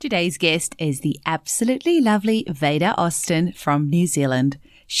Today's guest is the absolutely lovely Veda Austin from New Zealand.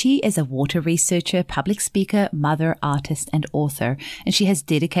 She is a water researcher, public speaker, mother, artist, and author, and she has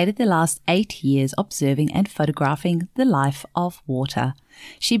dedicated the last 8 years observing and photographing the life of water.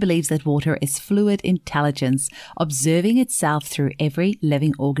 She believes that water is fluid intelligence, observing itself through every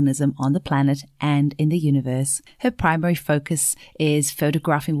living organism on the planet and in the universe. Her primary focus is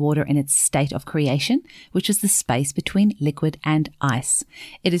photographing water in its state of creation, which is the space between liquid and ice.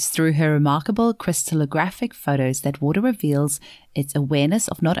 It is through her remarkable crystallographic photos that water reveals its awareness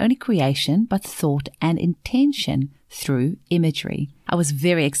of not only creation, but thought and intention through imagery. I was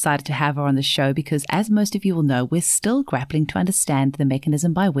very excited to have her on the show because, as most of you will know, we're still grappling to understand the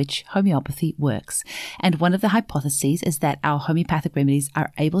mechanism by which homeopathy works. And one of the hypotheses is that our homeopathic remedies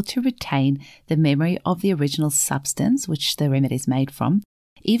are able to retain the memory of the original substance which the remedy is made from,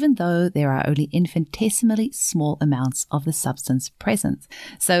 even though there are only infinitesimally small amounts of the substance present.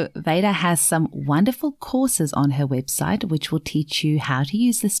 So Veda has some wonderful courses on her website which will teach you how to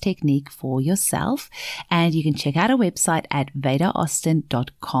use this technique for yourself. And you can check out her website at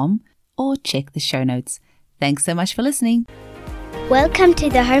vedaustin.com or check the show notes. Thanks so much for listening. Welcome to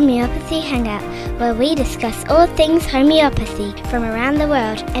the Homeopathy Hangout, where we discuss all things homeopathy from around the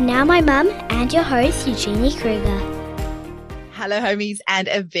world. And now my mum and your host, Eugenie Kruger. Hello, homies, and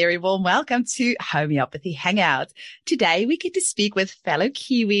a very warm welcome to Homeopathy Hangout. Today, we get to speak with fellow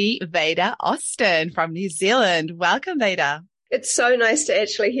Kiwi, Veda Austin from New Zealand. Welcome, Veda. It's so nice to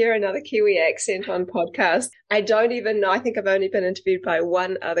actually hear another Kiwi accent on podcast. I don't even know. I think I've only been interviewed by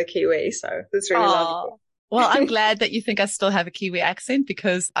one other Kiwi, so it's really lovely. Well, I'm glad that you think I still have a Kiwi accent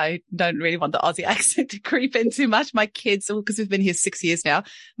because I don't really want the Aussie accent to creep in too much. My kids, because we've been here 6 years now,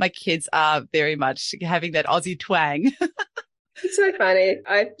 my kids are very much having that Aussie twang. It's so funny.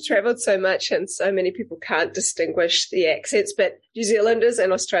 I've travelled so much and so many people can't distinguish the accents, but New Zealanders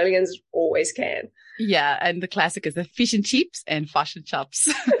and Australians always can. Yeah, and the classic is the fish and chips and fish and chops.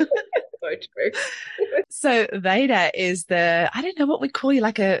 So true. So Veda is I don't know what we call you,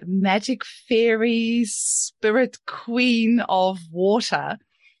 like a magic fairy spirit queen of water.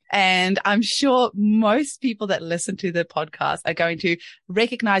 And I'm sure most people that listen to the podcast are going to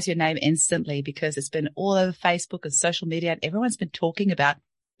recognize your name instantly because it's been all over Facebook and social media, and everyone's been talking about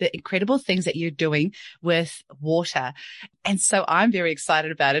the incredible things that you're doing with water. And so I'm very excited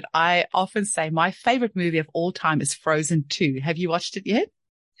about it. I often say my favorite movie of all time is Frozen 2. Have you watched it yet?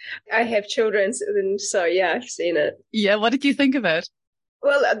 I have children, and so yeah, I've seen it. Yeah, what did you think of it?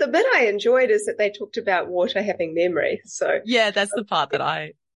 Well, the bit I enjoyed is that they talked about water having memory. So yeah, that's the part that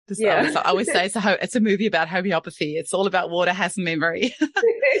I always say it's a movie about homeopathy. It's all about water has memory.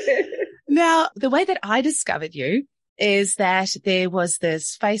 Now, the way that I discovered you is that there was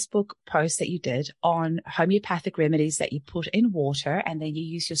this Facebook post that you did on homeopathic remedies that you put in water, and then you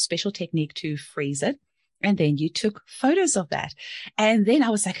use your special technique to freeze it. And then you took photos of that. And then I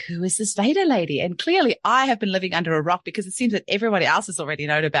was like, who is this Veda lady? And clearly I have been living under a rock because it seems that everybody else has already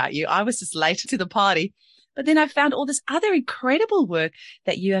known about you. I was just late to the party. But then I found all this other incredible work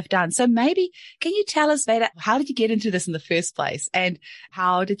that you have done. So maybe can you tell us, Veda, how did you get into this in the first place? And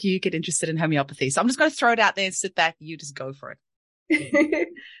how did you get interested in homeopathy? So I'm just going to throw it out there and sit back. You just go for it.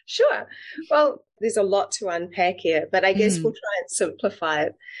 Sure. Well, there's a lot to unpack here, but I guess we'll try and simplify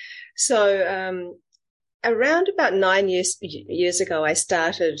it. So around about 9 years ago, I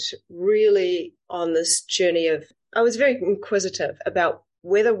started really on this journey I was very inquisitive about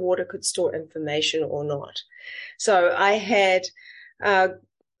whether water could store information or not. So I had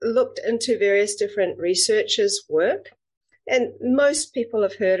looked into various different researchers' work, and most people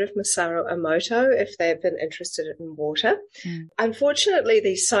have heard of Masaru Emoto if they've been interested in water. Unfortunately,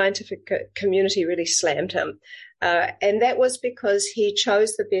 the scientific community really slammed him, and that was because he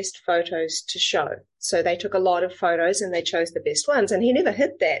chose the best photos to show. So they took a lot of photos and they chose the best ones, and he never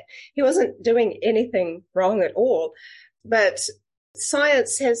hid that. He wasn't doing anything wrong at all, but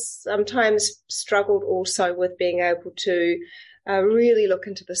science has sometimes struggled also with being able to really look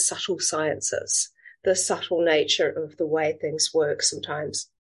into the subtle sciences, the subtle nature of the way things work sometimes.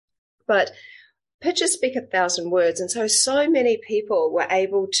 But pictures speak 1,000 words, and so many people were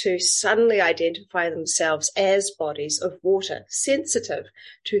able to suddenly identify themselves as bodies of water, sensitive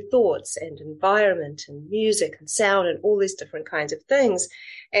to thoughts and environment and music and sound and all these different kinds of things.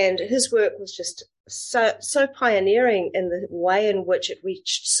 And his work was just so pioneering in the way in which it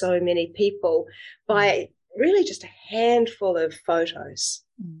reached so many people by really just a handful of photos.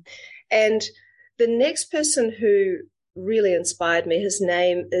 And the next person who really inspired me, his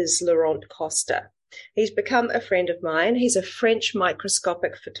name is Laurent Costa. He's become a friend of mine. He's a French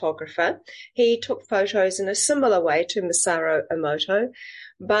microscopic photographer. He took photos in a similar way to Masaru Emoto,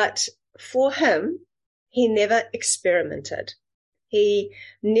 but for him, he never experimented. He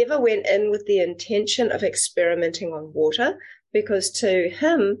never went in with the intention of experimenting on water, because to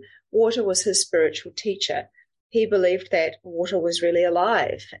him, water was his spiritual teacher. He believed that water was really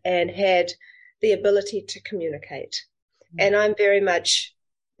alive and had the ability to communicate. And I'm very much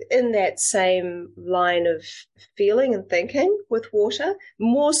in that same line of feeling and thinking with water,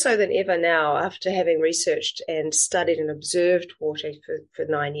 more so than ever now after having researched and studied and observed water for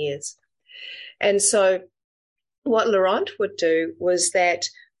 9 years. And so what Laurent would do was that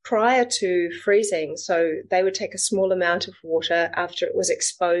prior to freezing, so they would take a small amount of water after it was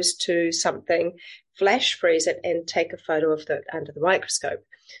exposed to something, flash freeze it, and take a photo of it under the microscope.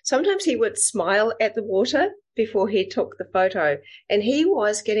 Sometimes he would smile at the water before he took the photo, and he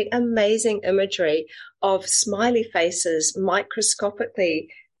was getting amazing imagery of smiley faces microscopically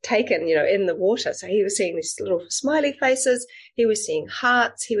taken, in the water. So he was seeing these little smiley faces, he was seeing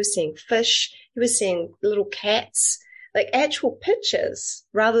hearts, he was seeing fish, he was seeing little cats, like actual pictures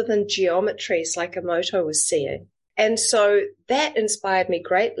rather than geometries like Emoto was seeing. And so that inspired me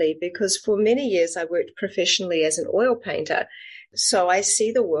greatly, because for many years I worked professionally as an oil painter. So I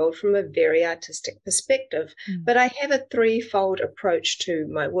see the world from a very artistic perspective, but I have a threefold approach to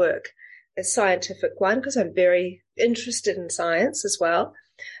my work. A scientific one, because I'm very interested in science as well,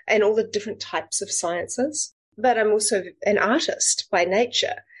 and all the different types of sciences. But I'm also an artist by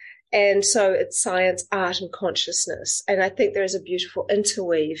nature. And so it's science, art, and consciousness. And I think there is a beautiful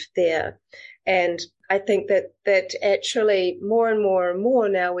interweave there. And I think that actually more and more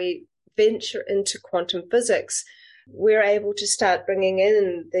now we venture into quantum physics, we're able to start bringing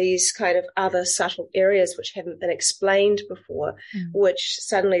in these kind of other subtle areas which haven't been explained before, which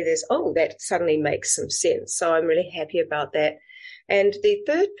suddenly that suddenly makes some sense. So I'm really happy about that. And the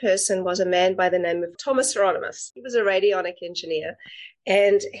third person was a man by the name of Thomas Hieronymus. He was a radionic engineer,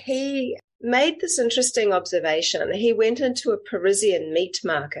 and he made this interesting observation. He went into a Parisian meat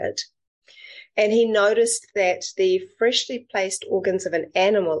market, and he noticed that the freshly placed organs of an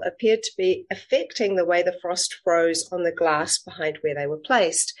animal appeared to be affecting the way the frost froze on the glass behind where they were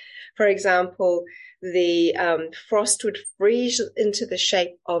placed. For example, the frost would freeze into the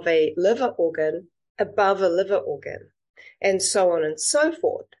shape of a liver organ above a liver organ, and so on and so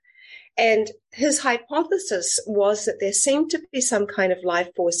forth. And his hypothesis was that there seemed to be some kind of life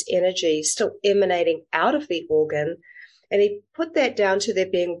force energy still emanating out of the organ, and he put that down to there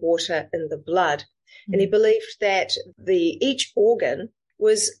being water in the blood. And he believed that each organ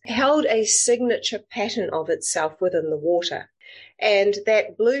held a signature pattern of itself within the water. And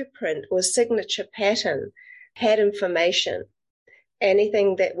that blueprint or signature pattern had information.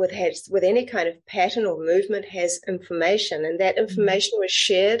 Anything that with any kind of pattern or movement has information, and that information was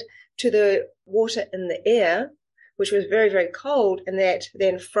shared to the water in the air, which was very, very cold, and that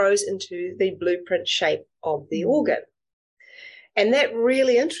then froze into the blueprint shape of the organ. And that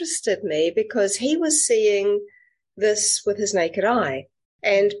really interested me, because he was seeing this with his naked eye.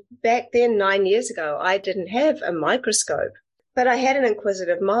 And back then, 9 years ago, I didn't have a microscope, but I had an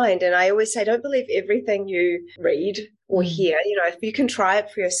inquisitive mind. And I always say, don't believe everything you read or hear. If you can try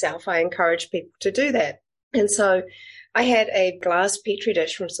it for yourself, I encourage people to do that. And so I had a glass petri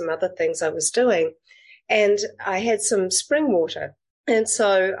dish from some other things I was doing, and I had some spring water. And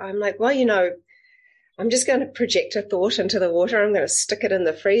so I'm like, well, I'm just going to project a thought into the water. I'm going to stick it in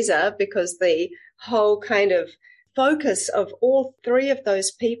the freezer, because the whole kind of focus of all three of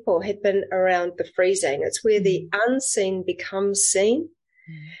those people had been around the freezing. It's where the unseen becomes seen.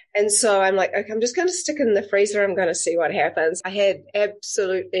 And so I'm like, okay, I'm just going to stick it in the freezer. I'm going to see what happens. I had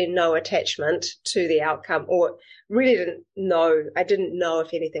absolutely no attachment to the outcome, or really didn't know. I didn't know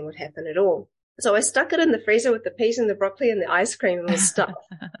if anything would happen at all. So I stuck it in the freezer with the peas and the broccoli and the ice cream and the stuff.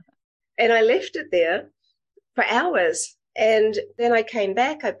 And I left it there for hours. And then I came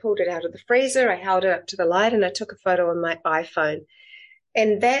back, I pulled it out of the freezer, I held it up to the light, and I took a photo on my iPhone.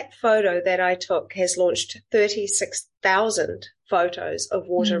 And that photo that I took has launched 36,000 photos of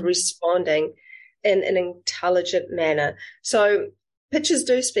water responding in an intelligent manner. So pictures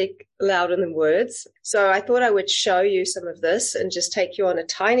do speak louder than words. So I thought I would show you some of this and just take you on a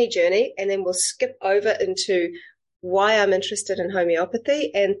tiny journey, and then we'll skip over into why I'm interested in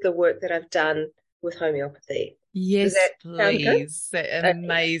homeopathy and the work that I've done with homeopathy. Yes, please.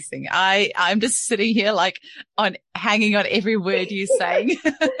 Amazing. I'm just sitting here hanging on every word you're saying.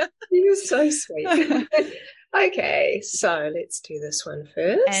 You're so sweet. Okay, so let's do this one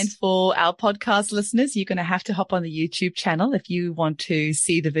first. And for our podcast listeners, you're going to have to hop on the YouTube channel if you want to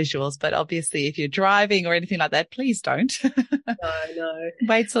see the visuals. But obviously, if you're driving or anything like that, please don't. No.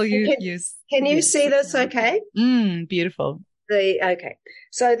 Wait till you use. Can you see this okay? Beautiful. Okay.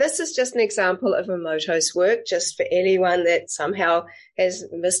 So this is just an example of Emoto's work, just for anyone that somehow has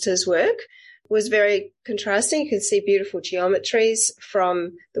missed his work. It was very contrasting. You can see beautiful geometries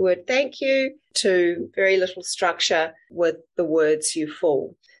from the word thank you to very little structure with the words you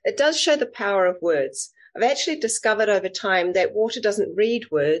fall. It does show the power of words. I've actually discovered over time that water doesn't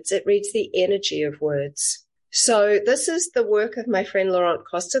read words, it reads the energy of words. So this is the work of my friend Laurent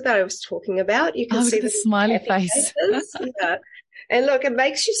Costa that I was talking about. You can see the smiley face. Yeah. And look, it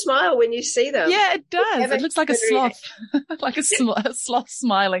makes you smile when you see them. Yeah, it does. It looks like a sloth, like a sloth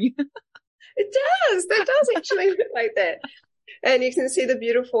smiling. It does. That does actually look like that. And you can see the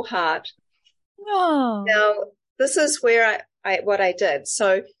beautiful heart. Oh. Now, this is where what I did.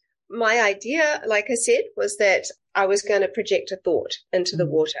 So my idea, like I said, was that I was going to project a thought into the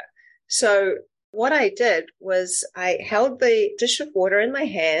water. So what I did was I held the dish of water in my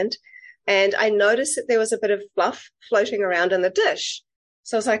hand and I noticed that there was a bit of fluff floating around in the dish.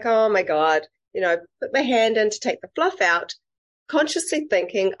 So I was like, oh my God, put my hand in to take the fluff out, consciously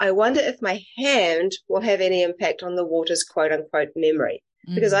thinking, I wonder if my hand will have any impact on the water's quote unquote memory,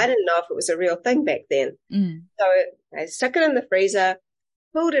 because I didn't know if it was a real thing back then. So I stuck it in the freezer,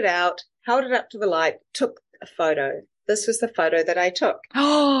 pulled it out, held it up to the light, took a photo. This was the photo that I took.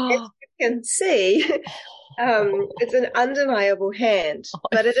 As you can see, it's an undeniable hand,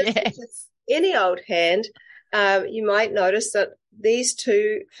 but it isn't just any old hand. You might notice that these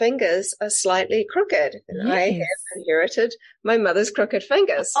two fingers are slightly crooked. And I have inherited my mother's crooked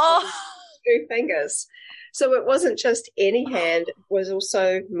fingers. Two fingers. So it wasn't just any hand, it was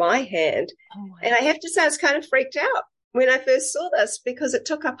also my hand. Oh, wow. And I have to say I was kind of freaked out when I first saw this because it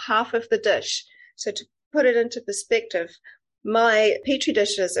took up half of the dish. So to put it into perspective, my Petri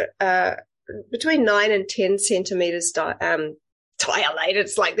dishes are between 9 and 10 centimeters dilated.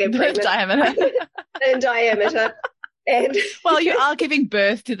 It's like they're pregnant. In diameter. And well, you are giving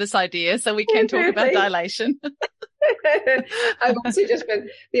birth to this idea, so we can talk about dilation. I've also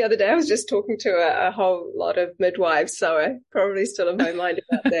the other day I was just talking to a whole lot of midwives, so I probably still in my mind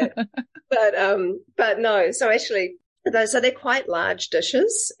about that. But no, so actually, so they're quite large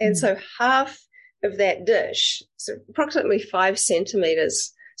dishes, and so half of that dish, so approximately 5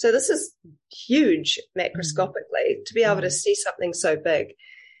 centimeters. So this is huge macroscopically to be able to see something so big.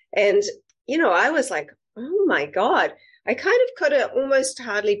 And, I was like, oh my God, I kind of could almost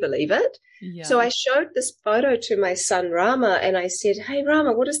hardly believe it. Yeah. So I showed this photo to my son Rama and I said, hey,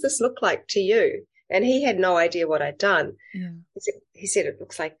 Rama, what does this look like to you? And he had no idea what I'd done. Yeah. He said, it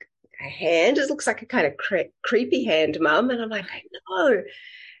looks like a hand. It looks like a kind of creepy hand, Mum. And I'm like, I know.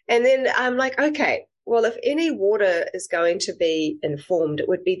 And then I'm like, okay, well, if any water is going to be informed, it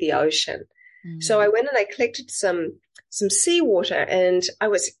would be the ocean. So I went and I collected some seawater and I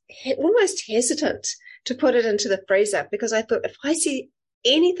was almost hesitant to put it into the freezer because I thought if I see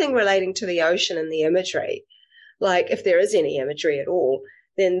anything relating to the ocean in the imagery, like if there is any imagery at all,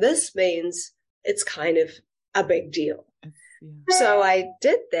 then this means it's kind of a big deal. Yeah. So I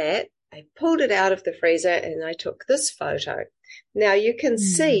did that. I pulled it out of the freezer and I took this photo. Now you can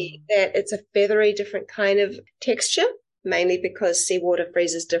see that it's a feathery, different kind of texture, mainly because seawater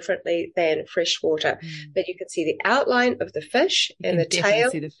freezes differently than fresh water. But you can see the outline of the fish and the tail,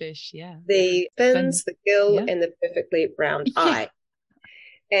 see the fish, the fins, the gill, and the perfectly round eye.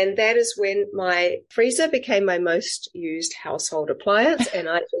 And that is when my freezer became my most used household appliance, and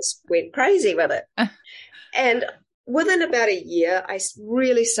I just went crazy with it. And within about a year, I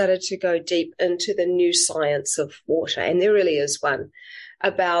really started to go deep into the new science of water, and there really is one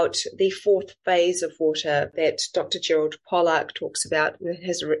about the fourth phase of water that Dr. Gerald Pollack talks about and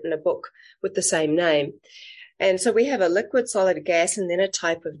has written a book with the same name. And so we have a liquid, solid, gas, and then a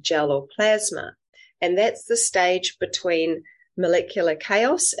type of gel or plasma. And that's the stage between molecular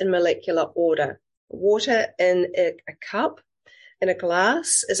chaos and molecular order. Water in a cup, in a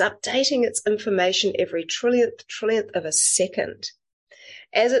glass, is updating its information every trillionth of a second.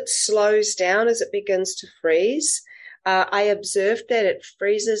 As it slows down, as it begins to freeze, I observed that it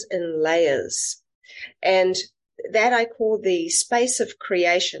freezes in layers. And that I call the space of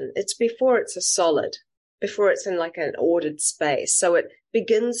creation. It's before it's a solid, before it's in like an ordered space. So it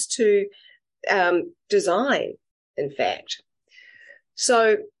begins to design, in fact.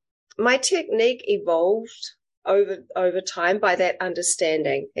 So my technique evolved over time by that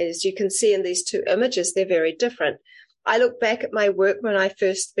understanding. As you can see in these two images, they're very different. I look back at my work when I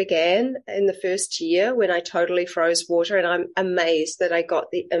first began in the first year when I totally froze water, and I'm amazed that I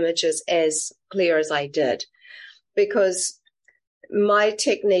got the images as clear as I did, because my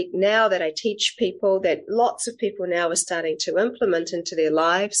technique now that I teach people, that lots of people now are starting to implement into their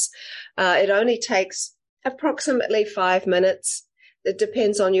lives, it only takes approximately 5 minutes. It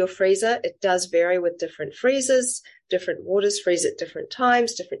depends on your freezer. It does vary with different freezers. Different waters freeze at different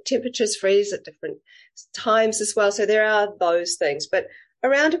times, different temperatures freeze at different times as well. So there are those things, but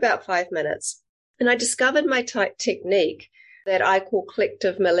around about 5 minutes. And I discovered my technique that I call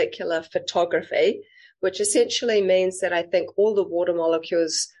collective molecular photography, which essentially means that I think all the water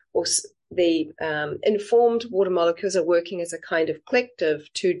molecules, or the informed water molecules, are working as a kind of collective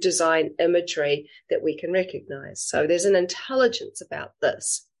to design imagery that we can recognize. So there's an intelligence about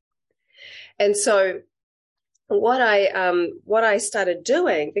this. And so what I started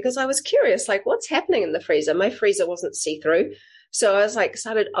doing, because I was curious, like, what's happening in the freezer? My freezer wasn't see-through. So I was like,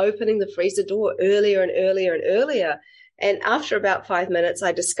 started opening the freezer door earlier and earlier and earlier. And after about 5 minutes,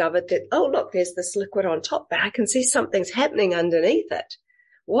 I discovered that, oh, look, there's this liquid on top, but I can see something's happening underneath it.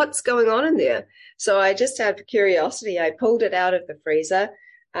 What's going on in there? So I just out of curiosity, I pulled it out of the freezer.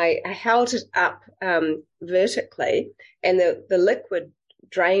 I held it up vertically, and the liquid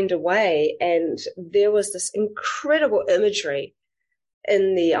drained away, and there was this incredible imagery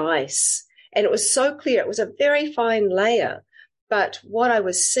in the ice. And it was so clear. It was a very fine layer. But what I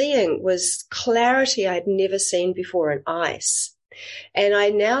was seeing was clarity I'd never seen before in ice. And I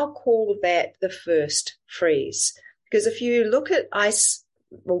now call that the first freeze. Because if you look at ice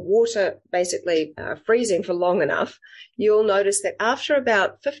or water basically freezing for long enough, you'll notice that after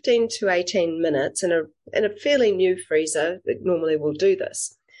about 15 to 18 minutes in a fairly new freezer that normally will do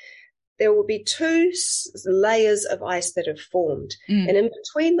this, there will be two layers of ice that have formed. And in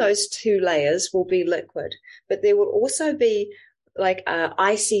between those two layers will be liquid. But there will also be like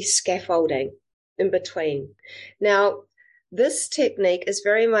icy scaffolding in between. Now, this technique is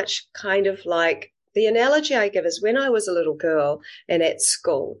very much kind of like, the analogy I give is when I was a little girl and at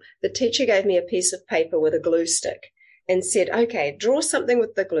school, the teacher gave me a piece of paper with a glue stick and said, okay, draw something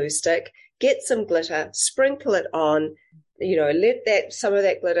with the glue stick, get some glitter, sprinkle it on, let some of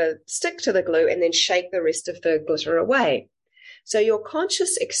that glitter stick to the glue, and then shake the rest of the glitter away. So your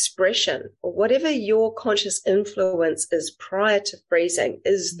conscious expression, or whatever your conscious influence is prior to freezing,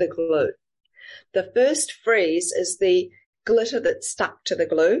 is the glue. The first freeze is the glitter that stuck to the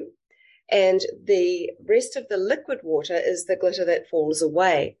glue, and the rest of the liquid water is the glitter that falls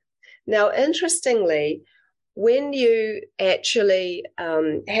away. Now, interestingly, when you actually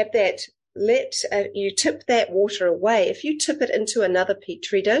have that, you tip that water away, if you tip it into another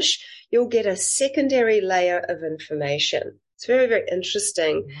Petri dish, you'll get a secondary layer of information. It's very, very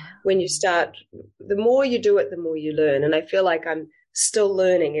interesting. Wow. When you start, the more you do it, the more you learn. And I feel like I'm still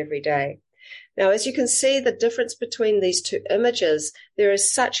learning every day. Now, as you can see, the difference between these two images, there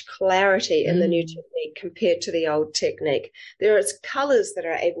is such clarity in the new technique compared to the old technique. There is colors that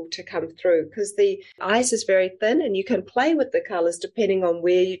are able to come through because the ice is very thin, and you can play with the colors depending on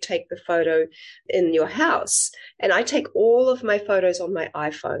where you take the photo in your house. And I take all of my photos on my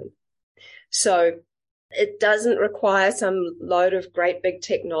iPhone. So it doesn't require some load of great big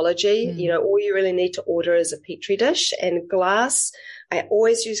technology. All you really need to order is a Petri dish and glass. I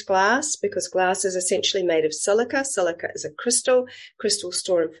always use glass because glass is essentially made of silica. Silica is a crystal. Crystals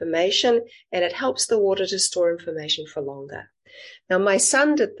store information, and it helps the water to store information for longer. Now, my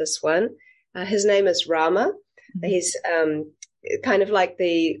son did this one. His name is Rama. He's kind of like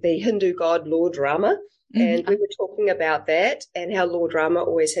the Hindu god Lord Rama. And we were talking about that and how Lord Rama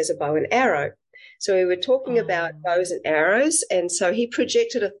always has a bow and arrow. So we were talking about bows and arrows, and so he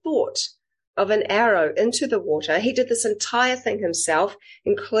projected a thought of an arrow into the water. He did this entire thing himself,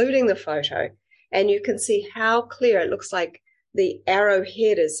 including the photo, and you can see how clear it looks. Like the arrow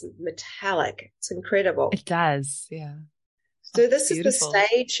head is metallic. It's incredible. It does, yeah. So this is the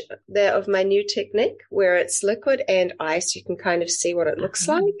stage of my new technique where it's liquid and ice. You can kind of see what it looks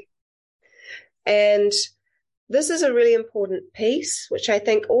like. And this is a really important piece, which I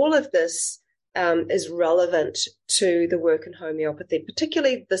think all of this is relevant to the work in homeopathy,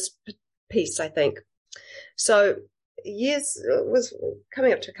 particularly this piece, I think. So it was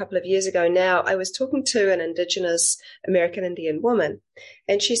coming up to a couple of years ago now, I was talking to an Indigenous American Indian woman,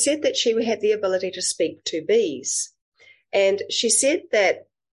 and she said that she had the ability to speak to bees. And she said that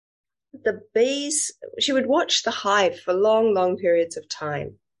the bees, she would watch the hive for long, long periods of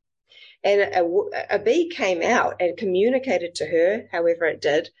time. And a bee came out and communicated to her, however it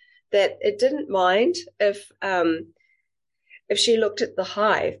did, that it didn't mind if she looked at the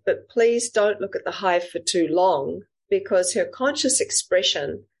hive, but please don't look at the hive for too long, because her conscious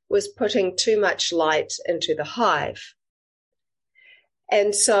expression was putting too much light into the hive.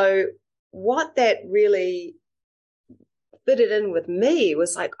 And so what that really fitted in with me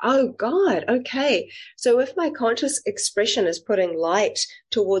was like, oh God, okay. So if my conscious expression is putting light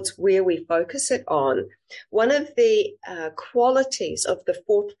towards where we focus it on, one of the qualities of the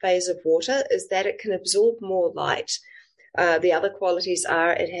fourth phase of water is that it can absorb more light. The other qualities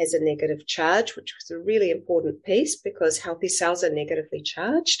are it has a negative charge, which was a really important piece because healthy cells are negatively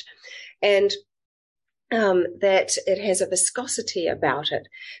charged, and that it has a viscosity about it.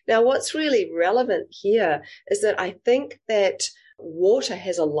 Now, what's really relevant here is that I think that water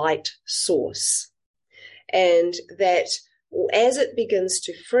has a light source, and that as it begins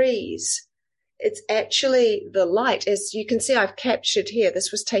to freeze, it's actually the light. As you can see, I've captured here,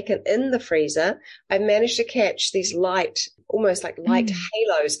 this was taken in the freezer. I've managed to catch these light, almost like light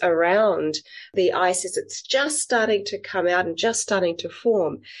halos around the ice as it's just starting to come out and just starting to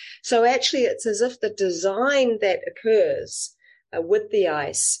form. So actually it's as if the design that occurs with the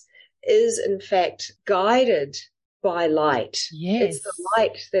ice is in fact guided by light. Yes. It's the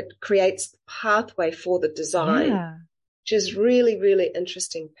light that creates the pathway for the design. Yeah. Which is really, really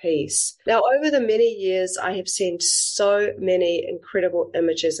interesting piece. Now, over the many years, I have seen so many incredible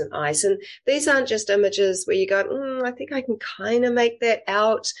images in ice. And these aren't just images where you go, I think I can kind of make that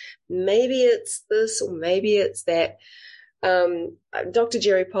out. Maybe it's this or maybe it's that. Dr.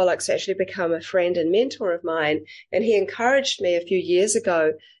 Jerry Pollack's actually become a friend and mentor of mine, and he encouraged me a few years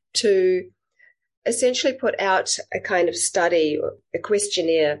ago to essentially put out a kind of study, a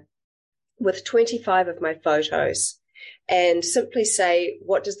questionnaire with 25 of my photos, and simply say,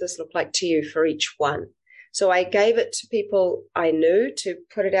 what does this look like to you for each one? So I gave it to people I knew to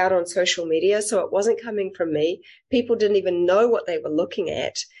put it out on social media. So it wasn't coming from me. People didn't even know what they were looking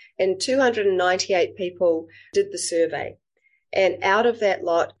at. And 298 people did the survey. And out of that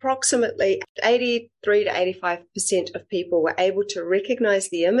lot, approximately 83 to 85% of people were able to recognize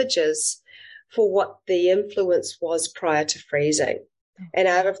the images for what the influence was prior to freezing. And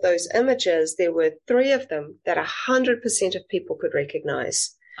out of those images, there were 3 of them that 100% of people could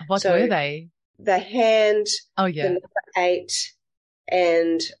recognize. What were they? The hand, the number 8,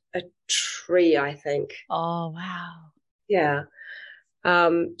 and a tree, I think. Oh, wow. Yeah.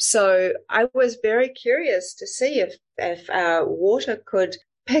 So I was very curious to see if water could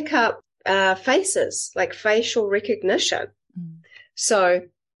pick up faces, like facial recognition. So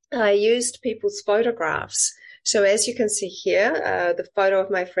I used people's photographs. So as you can see here, the photo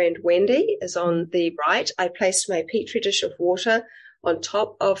of my friend Wendy is on the right. I placed my petri dish of water on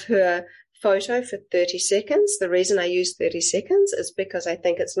top of her photo for 30 seconds. The reason I use 30 seconds is because I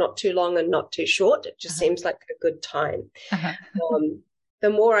think it's not too long and not too short. It just seems like a good time. The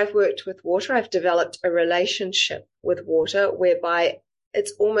more I've worked with water, I've developed a relationship with water whereby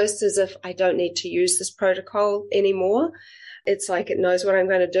it's almost as if I don't need to use this protocol anymore. It's like it knows what I'm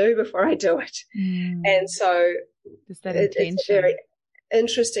going to do before I do it. And so it's a very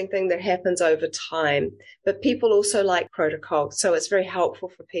interesting thing that happens over time. But people also like protocol. So it's very helpful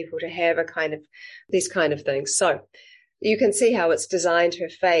for people to have these kind of things. So you can see how it's designed her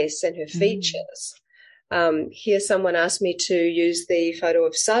face and her features. Here someone asked me to use the photo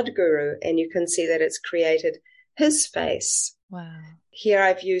of Sadhguru, and you can see that it's created his face. Wow. Here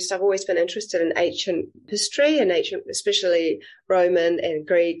I've always been interested in ancient history and especially Roman and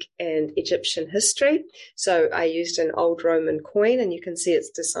Greek and Egyptian history. So I used an old Roman coin, and you can see it's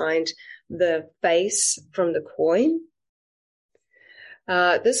designed the face from the coin.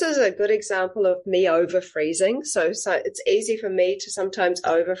 This is a good example of me over freezing. So it's easy for me to sometimes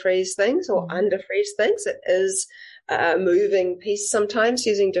over freeze things or under freeze things. It is a moving piece sometimes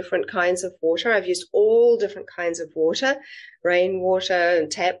using different kinds of water. I've used all different kinds of water, rainwater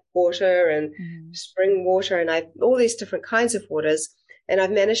and tap water and spring water, and all these different kinds of waters. And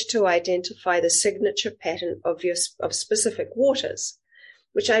I've managed to identify the signature pattern of specific waters,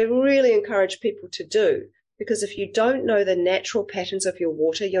 which I really encourage people to do. Because if you don't know the natural patterns of your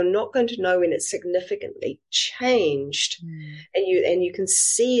water, you're not going to know when it's significantly changed. And you can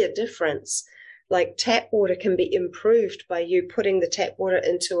see a difference. Like tap water can be improved by you putting the tap water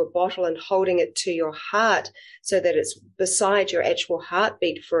into a bottle and holding it to your heart so that it's beside your actual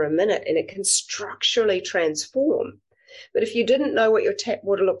heartbeat for a minute, and it can structurally transform. But if you didn't know what your tap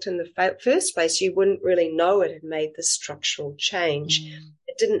water looked in the first place, you wouldn't really know it had made the structural change.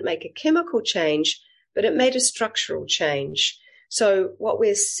 It didn't make a chemical change, but it made a structural change. So what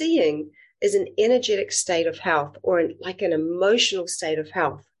we're seeing is an energetic state of health, or like an emotional state of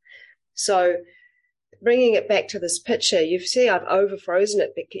health. So bringing it back to this picture, you see I've overfrozen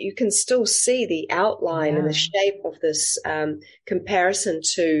it, but you can still see the outline and the shape of this comparison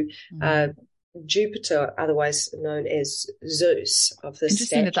to Jupiter, otherwise known as Zeus of this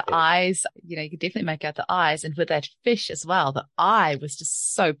Interesting statue. that the eyes, you could definitely make out the eyes, and with that fish as well, the eye was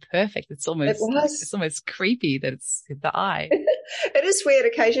just so perfect. It's almost creepy that it's the eye. It is weird.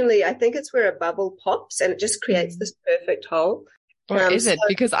 Occasionally, I think it's where a bubble pops and it just creates this perfect hole. Or is it?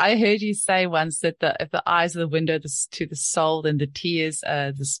 Because I heard you say once that if the eyes are the window to the soul, then the tears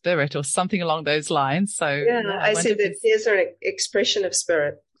are the spirit, or something along those lines. So I said that tears are an expression of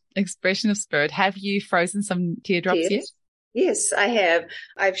spirit. Expression of spirit. Have you frozen some teardrops yet? Yes, I have.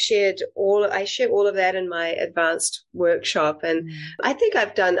 I share all of that in my advanced workshop. And I think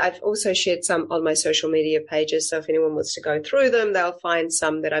I've also shared some on my social media pages. So if anyone wants to go through them, they'll find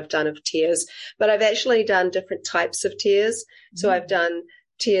some that I've done of tears, but I've actually done different types of tears. So I've done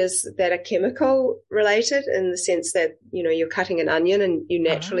tears that are chemical related in the sense that, you're cutting an onion and you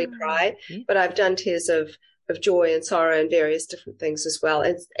naturally cry, but I've done tears of joy and sorrow and various different things as well.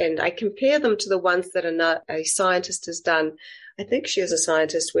 And I compare them to the ones that a scientist has done. I think she was a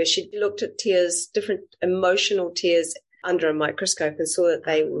scientist where she looked at tears, different emotional tears under a microscope and saw that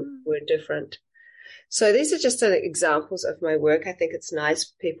they were different. So these are just examples of my work. I think it's nice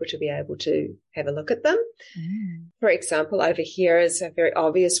for people to be able to have a look at them. For example, over here is a very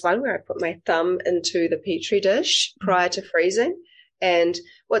obvious one where I put my thumb into the Petri dish prior to freezing. And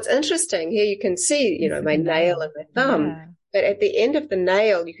what's interesting here, you can see, my nail and my thumb, but at the end of the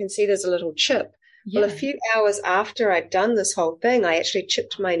nail, you can see there's a little chip. Yeah. Well, a few hours after I'd done this whole thing, I actually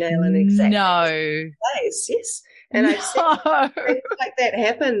chipped my nail in exactly the place. Yes. And I've seen things like that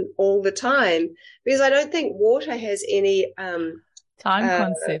happen all the time because I don't think water has any time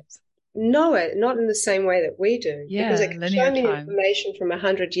concept. No, not in the same way that we do. Yeah, because it can show me information from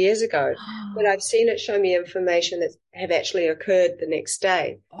 100 years ago, but I've seen it show me information that have actually occurred the next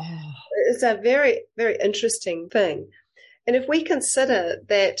day. It's a very, very interesting thing. And if we consider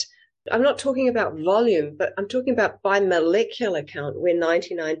that, I'm not talking about volume, but I'm talking about by molecular count, we're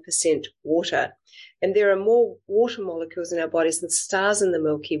 99% water. And there are more water molecules in our bodies than stars in the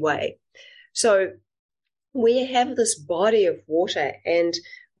Milky Way. So we have this body of water, and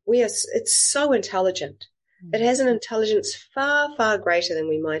it's so intelligent. It has an intelligence far, far greater than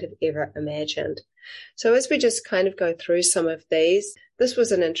we might have ever imagined. So as we just kind of go through some of these, this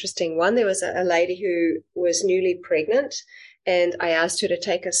was an interesting one. There was a lady who was newly pregnant, and I asked her to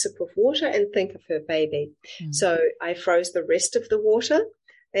take a sip of water and think of her baby. So I froze the rest of the water,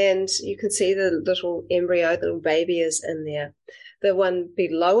 and you can see the little embryo, the little baby is in there. The one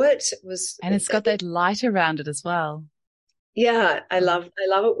below it was... And it's got that light around it as well. Yeah, I love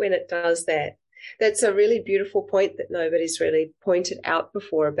it when it does that. That's a really beautiful point that nobody's really pointed out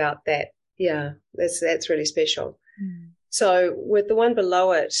before about that. Yeah, that's really special. So with the one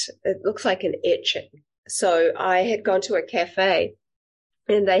below it, it looks like an etching. So I had gone to a cafe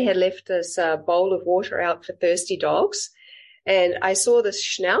and they had left this bowl of water out for thirsty dogs. And I saw this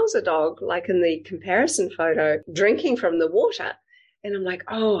Schnauzer dog, like in the comparison photo, drinking from the water. And I'm like,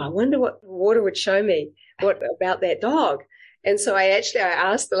 I wonder what the water would show me. What about that dog? And so I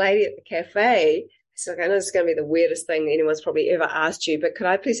asked the lady at the cafe, I said, I know this is going to be the weirdest thing anyone's probably ever asked you, but could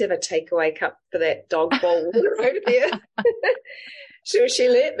I please have a takeaway cup for that dog bowl water over there? So she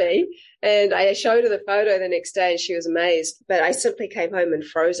let me, and I showed her the photo the next day and she was amazed, but I simply came home and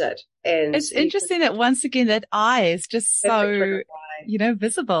froze it. And it's interesting that once again, that eye is just so,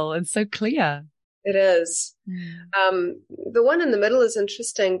 visible and so clear. It is. The one in the middle is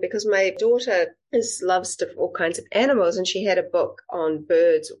interesting because my daughter loves all kinds of animals, and she had a book on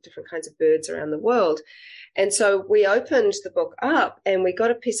birds, or different kinds of birds around the world. And so we opened the book up and we got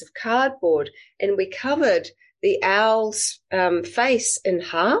a piece of cardboard and we covered the owl's face in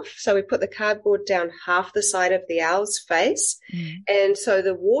half. So we put the cardboard down half the side of the owl's face. And so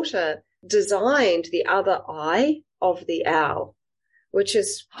the water designed the other eye of the owl, which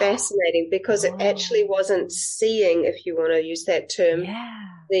is fascinating because it actually wasn't seeing, if you want to use that term,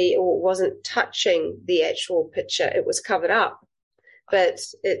 or wasn't touching the actual picture. It was covered up, but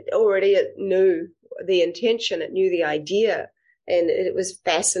it knew the intention, it knew the idea, and it was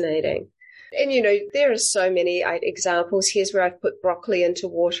fascinating. And, there are so many examples. Here's where I've put broccoli into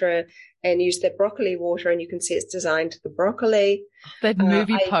water and used that broccoli water, and you can see it's designed to the broccoli. That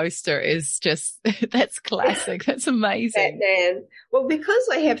movie poster is just, that's classic. That's amazing. Batman. Well, because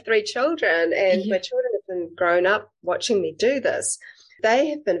I have 3 children and my children have been grown up watching me do this, they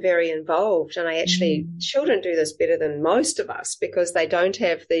have been very involved. And children do this better than most of us because they don't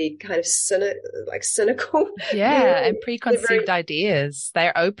have the kind of cynical. Yeah, and preconceived ideas.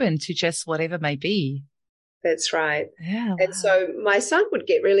 They're open to just whatever may be. That's right. Yeah. And so my son would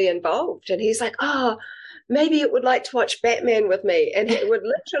get really involved, and he's like, oh, maybe it would like to watch Batman with me. And he would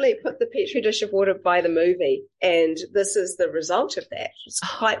literally put the Petri dish of water by the movie. And this is the result of that. It's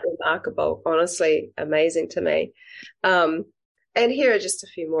quite remarkable, honestly, amazing to me. And here are just a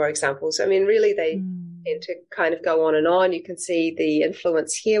few more examples. I mean, really, they tend to kind of go on and on. You can see the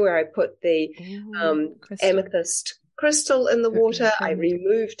influence here where I put the amethyst crystal in the water. I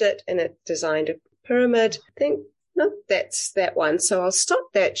removed it and it designed a pyramid. I think, no, that's that one. So I'll stop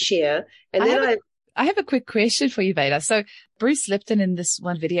that share. And I have a quick question for you, Veda. So Bruce Lipton in this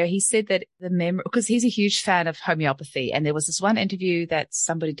one video, he said that because he's a huge fan of homeopathy, and there was this one interview that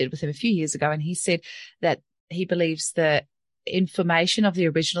somebody did with him a few years ago, and he said that he believes the information of the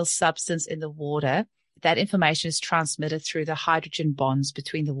original substance in the water, that information is transmitted through the hydrogen bonds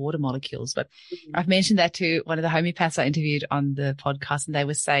between the water molecules. But I've mentioned that to one of the homeopaths I interviewed on the podcast, and they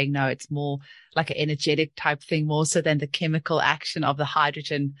were saying, no, it's more like an energetic type thing, more so than the chemical action of the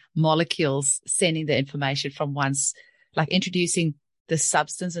hydrogen molecules sending the information from once, like introducing the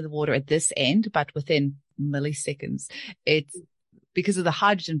substance in the water at this end, but within milliseconds. It's because of the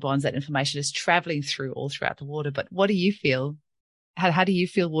hydrogen bonds, that information is traveling all throughout the water. But what do you feel? How do you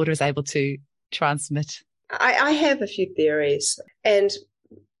feel water is able to transmit? I have a few theories. And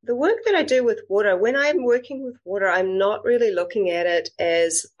the work that I do with water, when I'm working with water, I'm not really looking at it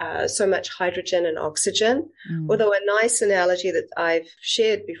as so much hydrogen and oxygen. Although a nice analogy that I've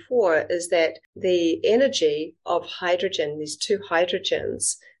shared before is that the energy of hydrogen, these two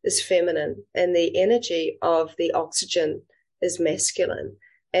hydrogens, is feminine, and the energy of the oxygen is masculine.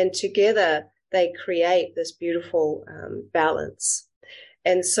 And together they create this beautiful balance.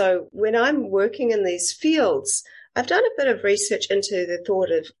 And so when I'm working in these fields, I've done a bit of research into the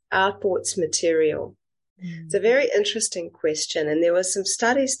thought of are thoughts material? It's a very interesting question. And there were some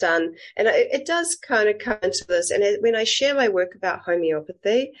studies done, and it does kind of come into this. And when I share my work about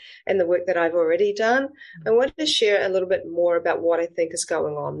homeopathy and the work that I've already done, I wanted to share a little bit more about what I think is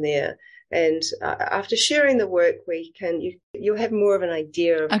going on there. And after sharing the work, you'll have more of an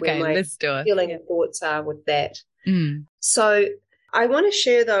idea of where my feeling and thoughts are with that. So I want to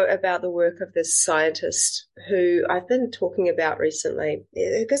share, though, about the work of this scientist who I've been talking about recently,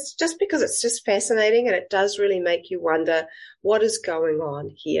 just because it's just fascinating, and it does really make you wonder what is going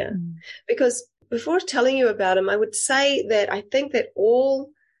on here. Because before telling you about him, I would say that I think that all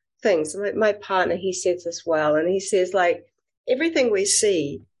things, my partner, he says this well, and he says, like, everything we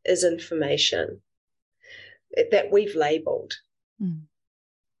see is information that we've labeled.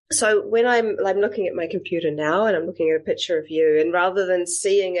 So when I'm looking at my computer now and I'm looking at a picture of you, and rather than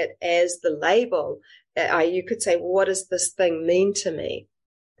seeing it as the label, you could say, well, what does this thing mean to me?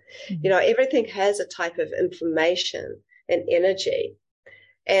 You know, everything has a type of information and energy.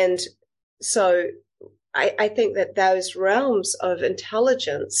 And so I think that those realms of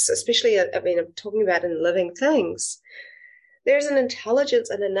intelligence, especially, I'm talking about in living things, there's an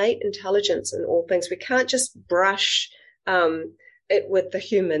intelligence, an innate intelligence in all things. We can't just brush it with the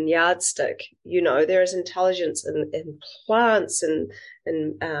human yardstick. You know, there is intelligence in plants and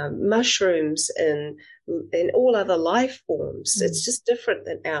mushrooms and in all other life forms. It's just different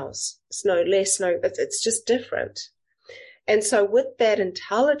than ours. It's no less, it's just different. And so with that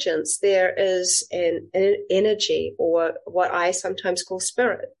intelligence, there is an energy, or what I sometimes call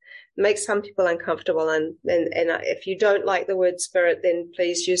spirit. It makes some people uncomfortable. And if you don't like the word spirit, then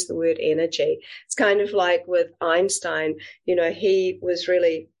please use the word energy. It's kind of like with Einstein, you know, he was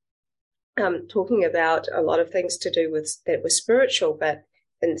really talking about a lot of things to do with that were spiritual, but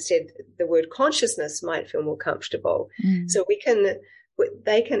instead the word consciousness might feel more comfortable. So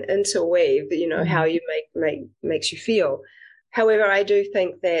they can interweave, you know, how you makes you feel. However, I do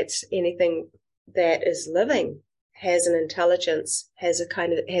think that anything that is living has an intelligence, has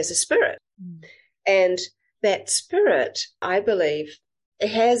a spirit. And that spirit, I believe,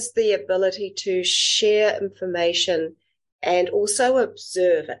 has the ability to share information and also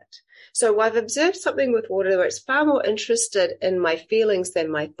observe it. So I've observed something with water where it's far more interested in my feelings than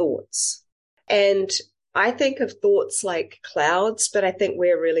my thoughts. And I think of thoughts like clouds, but I think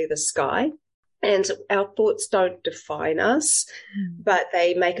we're really the sky. And our thoughts don't define us, but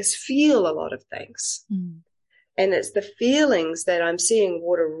they make us feel a lot of things. And it's the feelings that I'm seeing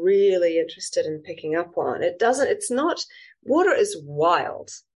water really interested in picking up on. Water is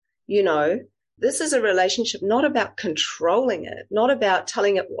wild. You know, this is a relationship not about controlling it, not about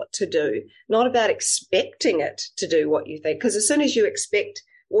telling it what to do, not about expecting it to do what you think. Because as soon as you expect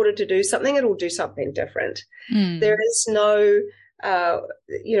water to do something, it'll do something different. There is no,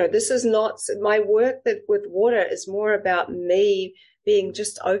 this is not, my work with water is more about me being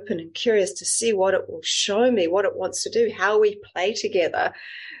just open and curious to see what it will show me, what it wants to do, how we play together.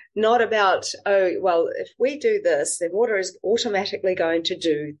 Not about, oh, well, if we do this, then water is automatically going to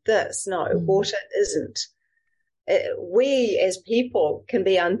do this. No, water isn't. We as people can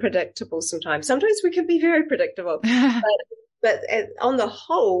be unpredictable sometimes. Sometimes we can be very predictable. but on the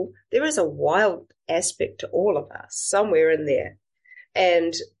whole, there is a wild aspect to all of us somewhere in there.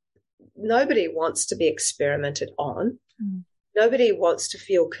 And nobody wants to be experimented on. Nobody wants to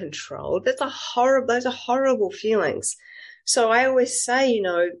feel controlled. Those are horrible feelings. So I always say,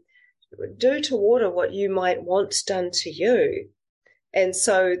 do to water what you might want done to you. And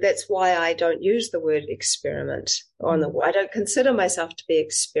so that's why I don't use the word experiment. I don't consider myself to be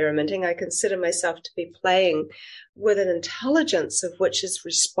experimenting. I consider myself to be playing with an intelligence of which is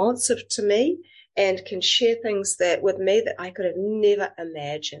responsive to me and can share things with me that I could have never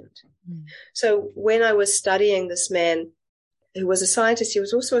imagined. So when I was studying this man, who was a scientist, he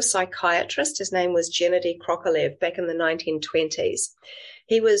was also a psychiatrist. His name was Gennady Krokalev back in the 1920s.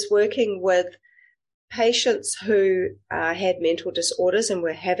 He was working with patients who had mental disorders and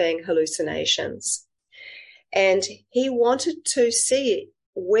were having hallucinations. And he wanted to see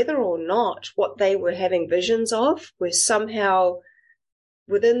whether or not what they were having visions of were somehow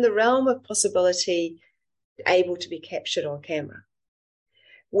within the realm of possibility able to be captured on camera.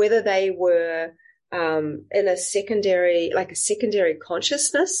 Whether they were in a secondary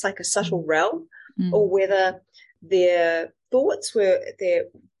consciousness, like a subtle realm, or whether their thoughts were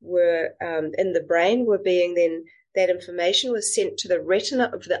in the brain were being then, that information was sent to the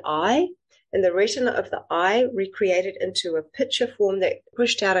retina of the eye, and the retina of the eye recreated into a picture form that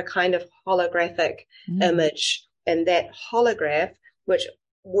pushed out a kind of holographic image. And that holograph, which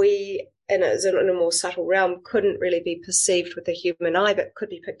we in a more subtle realm couldn't really be perceived with the human eye, but could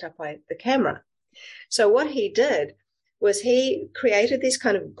be picked up by the camera. So what he did was he created these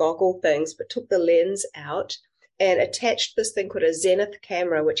kind of goggle things, but took the lens out and attached this thing called a zenith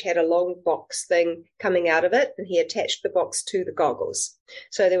camera, which had a long box thing coming out of it, and he attached the box to the goggles.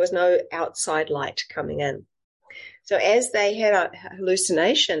 So there was no outside light coming in. So as they had a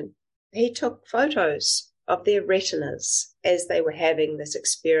hallucination, he took photos of their retinas as they were having this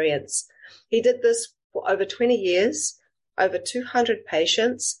experience. He did this for over 20 years, over 200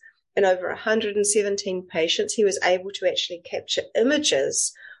 patients, and over 117 patients. He was able to actually capture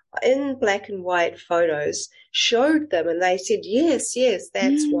images in black and white photos, showed them, and they said, yes,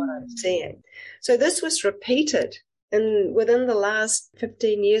 that's what I'm seeing. So this was repeated within the last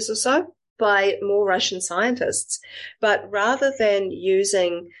 15 years or so by more Russian scientists. But rather than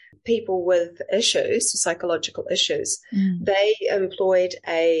using people with issues, psychological issues, they employed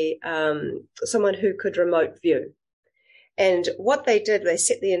someone who could remote view. And what they did, they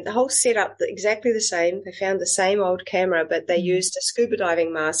set the whole setup exactly the same. They found the same old camera, but they used a scuba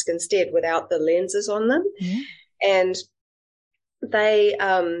diving mask instead without the lenses on them. And they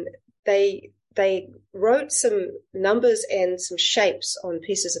wrote some numbers and some shapes on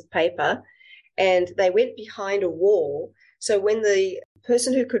pieces of paper, and they went behind a wall. So when the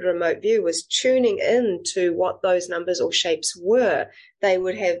person who could remote view was tuning in to what those numbers or shapes were, they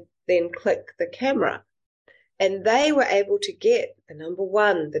would have then click the camera. And they were able to get the number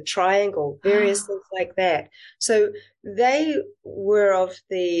one, the triangle, various things like that. So they were of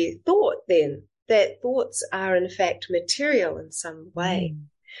the thought then that thoughts are in fact material in some way,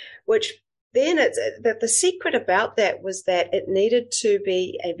 which then that the secret about that was that it needed to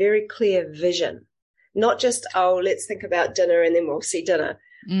be a very clear vision, not just, let's think about dinner and then we'll see dinner.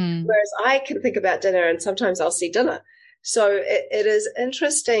 Whereas I can think about dinner and sometimes I'll see dinner. So it is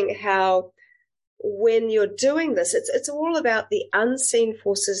interesting how when you're doing this, it's all about the unseen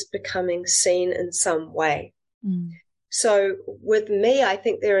forces becoming seen in some way. So with me, I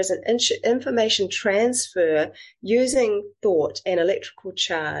think there is an information transfer using thought and electrical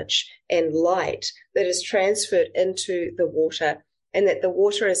charge and light that is transferred into the water, and that the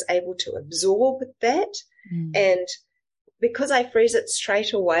water is able to absorb that. And because I freeze it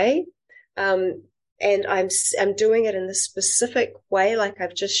straight away, and I'm doing it in the specific way, like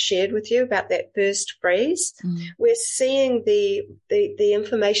I've just shared with you about that first freeze. We're seeing the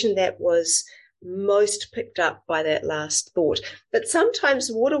information that was most picked up by that last thought. But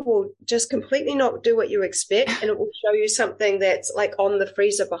sometimes water will just completely not do what you expect, and it will show you something that's like on the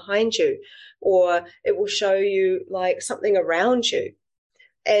freezer behind you, or it will show you like something around you.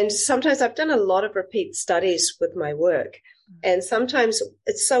 And sometimes I've done a lot of repeat studies with my work. And sometimes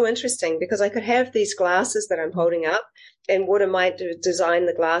it's so interesting because I could have these glasses that I'm holding up, and water might design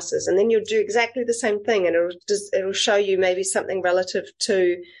the glasses, and then you'll do exactly the same thing, and it'll show you maybe something relative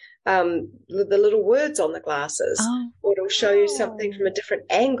to the little words on the glasses, or it'll show you something from a different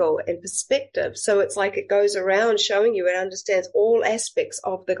angle and perspective. So it's like it goes around showing you it understands all aspects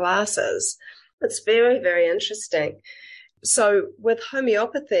of the glasses. It's very, very interesting. So with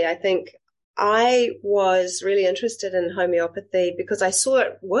homeopathy, I think I was really interested in homeopathy because I saw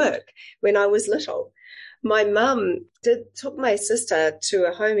it work when I was little. My mum took my sister to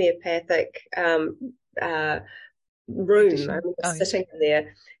a homeopathic room. I remember sitting in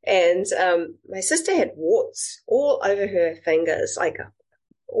there, and my sister had warts all over her fingers, like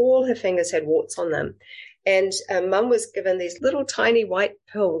all her fingers had warts on them. And Mum was given these little tiny white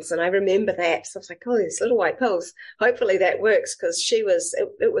pills, and I remember that. So I was like, oh, these little white pills. Hopefully that works, because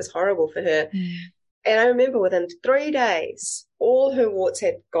it was horrible for her. Mm. And I remember within 3 days, all her warts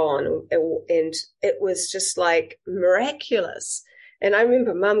had gone, and it was just like miraculous. And I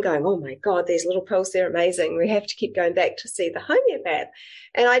remember Mum going, oh my God, these little pills, they're amazing. We have to keep going back to see the homeopath.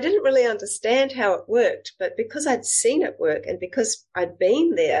 And I didn't really understand how it worked, but because I'd seen it work and because I'd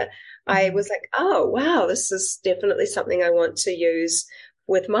been there, I was like, oh, wow, this is definitely something I want to use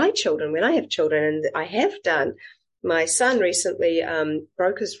with my children when I have children. And I have done. My son recently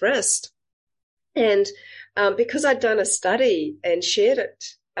broke his wrist. And because I'd done a study and shared it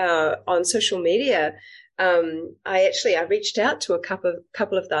on social media, I reached out to a couple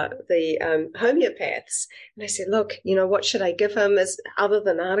of the homeopaths, and I said, look, what should I give him other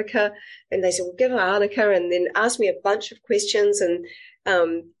than arnica? And they said, well, give him arnica, and then asked me a bunch of questions and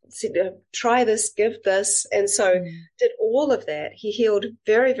said, try this, give this. And so did all of that. He healed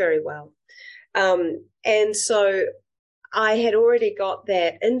very, very well. And so I had already got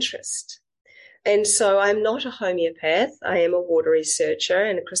that interest. And so I'm not a homeopath. I am a water researcher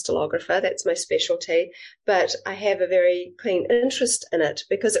and a crystallographer. That's my specialty. But I have a very keen interest in it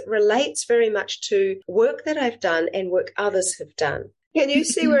because it relates very much to work that I've done and work others have done. Can you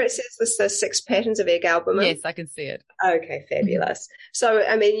see where it says the 6 patterns of egg albumin? Yes, I can see it. Okay, fabulous. So,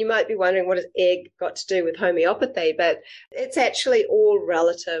 I mean, you might be wondering, what has egg got to do with homeopathy? But it's actually all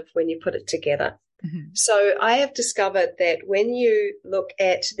relative when you put it together. Mm-hmm. So I have discovered that when you look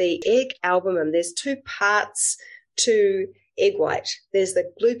at the egg albumin, there's 2 parts to egg white. There's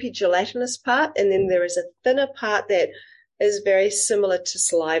the gloopy gelatinous part, and then there is a thinner part that is very similar to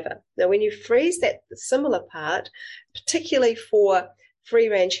saliva. Now, when you freeze that similar part, particularly for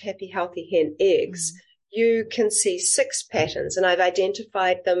free-range happy, healthy hen eggs, you can see 6 patterns, and I've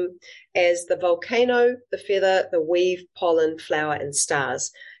identified them as the volcano, the feather, the weave, pollen, flower, and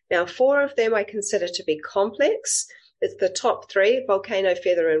stars. Now, 4 of them I consider to be complex. It's the top 3, volcano,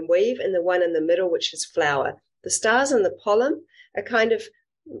 feather, and weave, and the one in the middle, which is flower. The stars and the pollen are kind of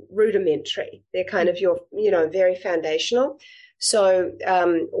rudimentary. They're kind of very foundational. So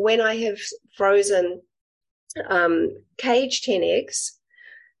when I have frozen caged hen eggs,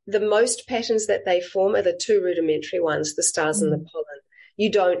 the most patterns that they form are the 2 rudimentary ones, the stars and the pollen. You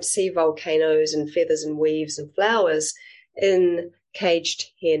don't see volcanoes and feathers and weaves and flowers in caged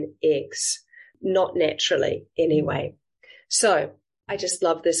hen eggs, not naturally anyway. So I just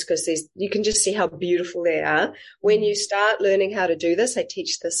love this because you can just see how beautiful they are. When you start learning how to do this, I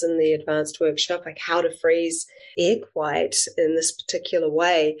teach this in the advanced workshop, like how to freeze egg white in this particular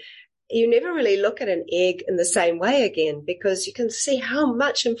way. You never really look at an egg in the same way again because you can see how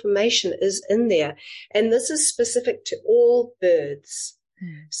much information is in there. And this is specific to all birds.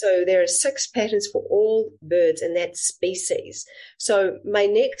 So there are 6 patterns for all birds in that species. So my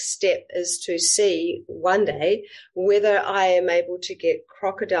next step is to see one day whether I am able to get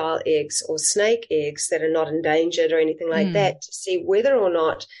crocodile eggs or snake eggs that are not endangered or anything like that, to see whether or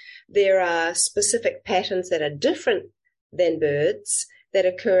not there are specific patterns that are different than birds that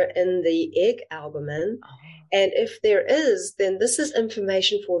occur in the egg albumin. And if there is, then this is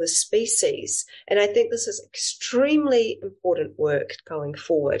information for the species. And I think this is extremely important work going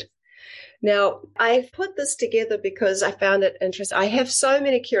forward. Now, I've put this together because I found it interesting. I have so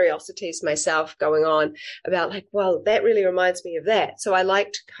many curiosities myself going on about that really reminds me of that. So I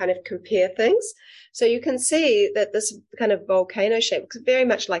like to kind of compare things. So you can see that this kind of volcano shape looks very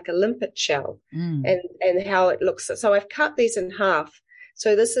much like a limpet shell and how it looks. So I've cut these in half.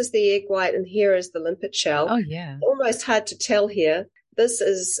 So this is the egg white, and here is the limpet shell. Oh, yeah. Almost hard to tell here. This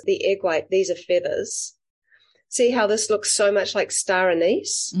is the egg white. These are feathers. See how this looks so much like star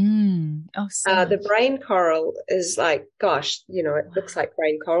anise? The brain coral is like, it looks like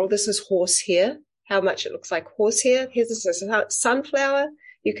brain coral. This is horsehair, how much it looks like horsehair. Here's this is sunflower.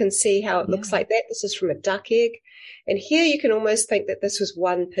 You can see how it looks like that. This is from a duck egg. And here you can almost think that this was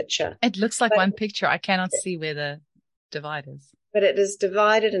one picture. It looks like one picture. I cannot see where the divide is. But it is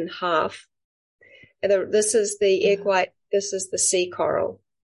divided in half. And this is the egg white. This is the sea coral.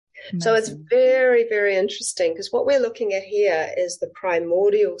 Amazing. So it's very, very interesting because what we're looking at here is the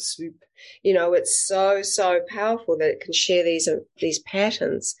primordial soup. It's so, so powerful that it can share these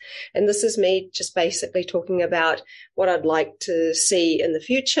patterns. And this is me just basically talking about what I'd like to see in the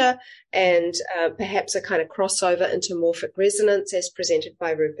future and perhaps a kind of crossover into morphic resonance as presented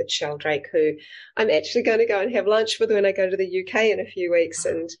by Rupert Sheldrake, who I'm actually going to go and have lunch with when I go to the UK in a few weeks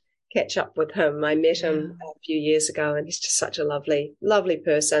and catch up with him. I met him a few years ago and he's just such a lovely, lovely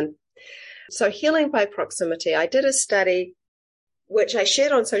person. So healing by proximity, I did a study which I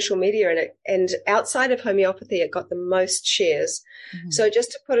shared on social media and outside of homeopathy, it got the most shares. Mm-hmm. So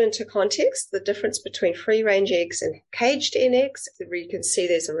just to put into context, the difference between free-range eggs and caged hen eggs, you can see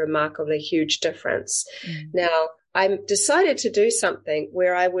there's a remarkably huge difference. Mm-hmm. Now, I decided to do something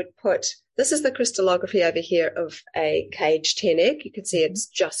where I would this is the crystallography over here of a caged hen egg. You can see it's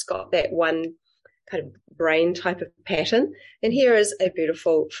just got that one kind of brain type of pattern. And here is a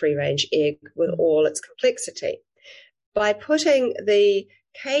beautiful free-range egg with all its complexity. By putting the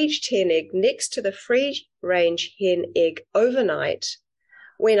caged hen egg next to the free-range hen egg overnight,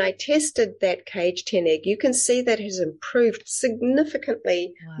 when I tested that caged hen egg, you can see that it has improved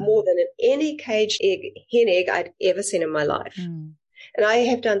significantly more than in any caged hen egg I'd ever seen in my life. Mm. And I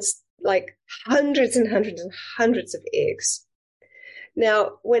have done like hundreds and hundreds and hundreds of eggs.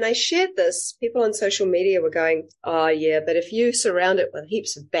 Now, when I shared this, people on social media were going, oh, yeah, but if you surround it with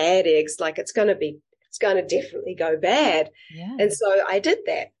heaps of bad eggs, like it's going to definitely go bad. Yeah. And so I did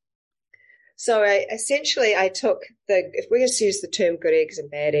that. So I took if we just use the term good eggs and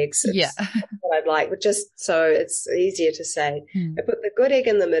bad eggs, it's what I'd like, but just so it's easier to say. I put the good egg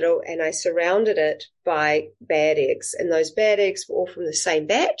in the middle and I surrounded it by bad eggs. And those bad eggs were all from the same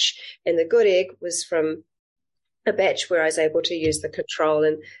batch. And the good egg was from a batch where I was able to use the control.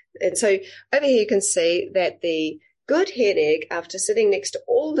 And so over here you can see that the good hen egg, after sitting next to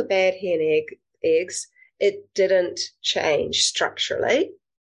all the bad hen eggs, it didn't change structurally.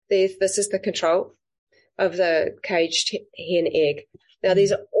 This is the control of the caged hen egg. Now,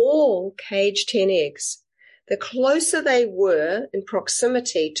 these are all caged hen eggs. The closer they were in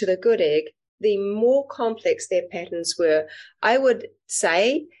proximity to the good egg, the more complex their patterns were. I would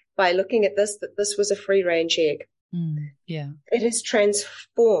say, by looking at this, that this was a free-range egg. It has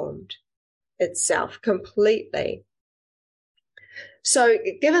transformed itself completely. So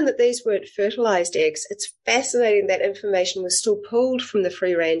given that these weren't fertilized eggs, it's fascinating that information was still pulled from the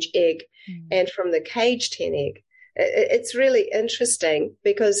free-range egg and from the caged hen egg. It's really interesting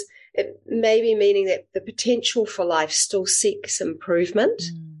because it may be meaning that the potential for life still seeks improvement.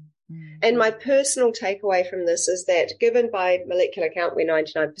 And my personal takeaway from this is that given by molecular count we're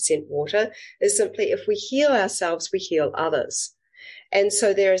 99% water, is simply if we heal ourselves, we heal others. And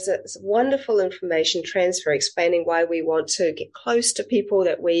so there is a wonderful information transfer explaining why we want to get close to people,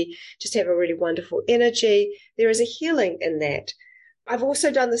 that we just have a really wonderful energy. There is a healing in that. I've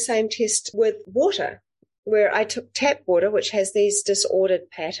also done the same test with water, where I took tap water, which has these disordered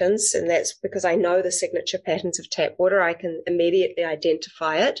patterns, and that's because I know the signature patterns of tap water. I can immediately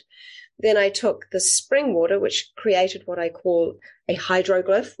identify it. Then I took the spring water, which created what I call a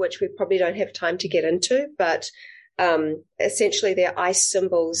hydroglyph, which we probably don't have time to get into, but essentially they're ice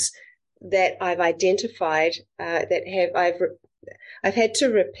symbols that I've identified I've had to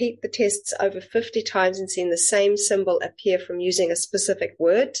repeat the tests over 50 times and seen the same symbol appear from using a specific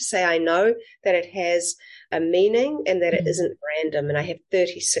word to say I know that it has a meaning and that it isn't random, and I have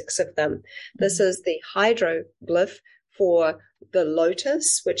 36 of them. This is the hydroglyph for the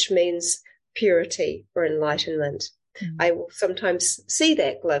lotus, which means purity or enlightenment. I will sometimes see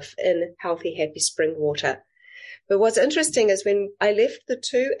that glyph in healthy, happy spring water. But what's interesting is when I left the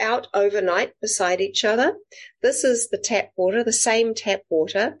two out overnight beside each other, this is the tap water, the same tap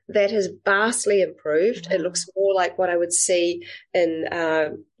water that has vastly improved. It looks more like what I would see in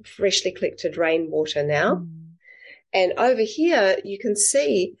freshly collected rainwater now. And over here, you can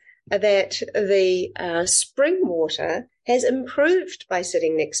see that the spring water has improved by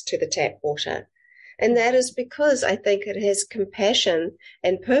sitting next to the tap water. And that is because I think it has compassion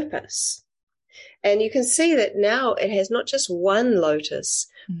and purpose. And you can see that now it has not just one lotus,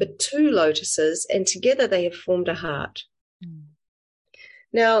 but two lotuses, and together they have formed a heart.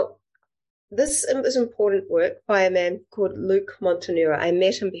 Now, this is important work by a man called Luc Montagnier. I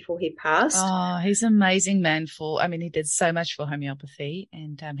met him before he passed. Oh, he's an amazing man he did so much for homeopathy,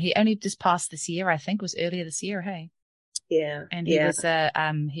 and he only just passed this year, I think, was earlier this year, hey? Yeah. And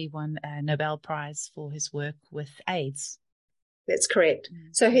he won a Nobel Prize for his work with AIDS. That's correct.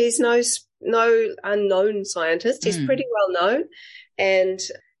 So he's no unknown scientist. He's pretty well known. And,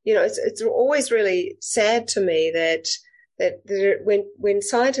 it's always really sad to me that when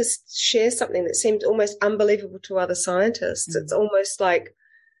scientists share something that seems almost unbelievable to other scientists, it's almost like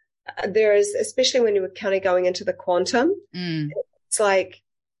there is, especially when you're kind of going into the quantum, it's like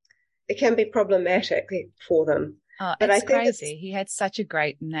it can be problematic for them. Oh, but it's crazy. He had such a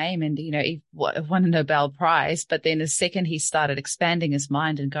great name and, he won a Nobel Prize, but then the second he started expanding his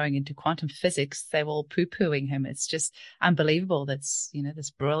mind and going into quantum physics, they were all poo-pooing him. It's just unbelievable. That's,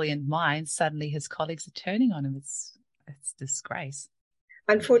 this brilliant mind. Suddenly his colleagues are turning on him. It's disgrace.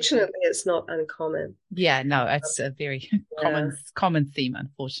 Unfortunately, it's not uncommon. Yeah, no, it's a very common theme,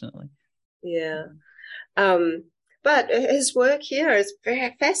 unfortunately. Yeah. But his work here is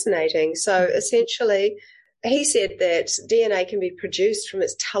very fascinating. So essentially, he said that DNA can be produced from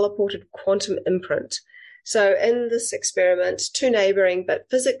its teleported quantum imprint. So in this experiment, 2 neighboring but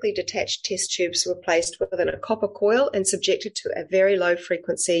physically detached test tubes were placed within a copper coil and subjected to a very low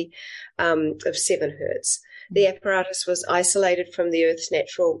frequency of 7 hertz. The apparatus was isolated from the Earth's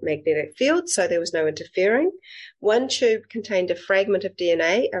natural magnetic field, so there was no interfering. One tube contained a fragment of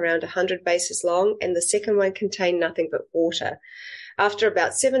DNA around 100 bases long, and the second one contained nothing but water. After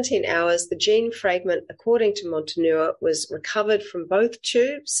about 17 hours, the gene fragment, according to Montanur, was recovered from both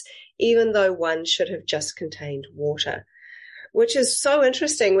tubes, even though one should have just contained water, which is so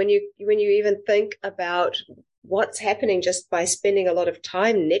interesting when you even think about what's happening just by spending a lot of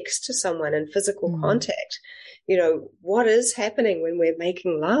time next to someone in physical contact. What is happening when we're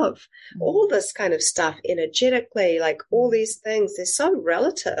making love? All this kind of stuff energetically, like all these things, they're so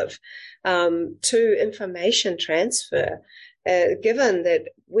relative to information transfer. Given that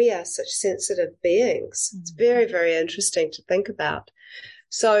we are such sensitive beings. It's very, very interesting to think about.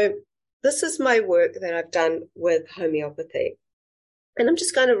 So this is my work that I've done with homeopathy. And I'm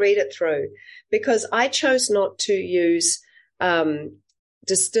just going to read it through because I chose not to use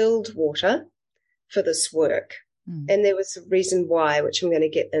distilled water for this work. And there was a reason why, which I'm going to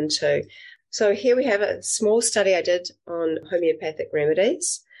get into. So here we have a small study I did on homeopathic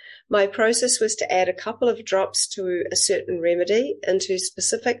remedies. My process was to add a couple of drops to a certain remedy into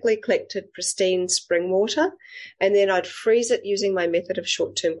specifically collected pristine spring water, and then I'd freeze it using my method of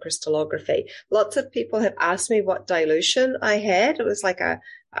short-term crystallography. Lots of people have asked me what dilution I had. It was like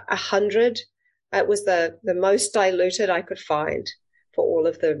 100. It was the most diluted I could find for all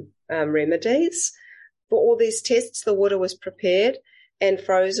of the remedies. For all these tests, the water was prepared and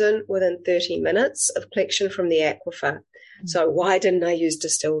frozen within 30 minutes of collection from the aquifer. So why didn't I use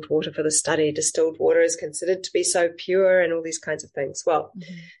distilled water for the study? Distilled water is considered to be so pure and all these kinds of things. Well,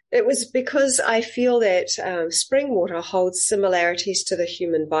 it was because I feel that spring water holds similarities to the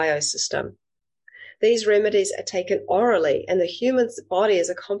human biosystem. These remedies are taken orally, and the human body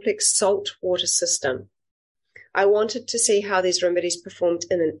is a complex salt water system. I wanted to see how these remedies performed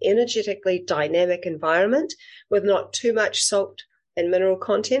in an energetically dynamic environment with not too much salt and mineral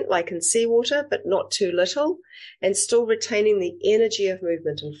content like in seawater, but not too little, and still retaining the energy of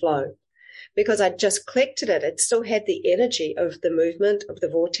movement and flow. Because I just collected it, it still had the energy of the movement, of the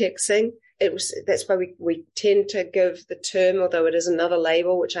vortexing. That's why we tend to give the term, although it is another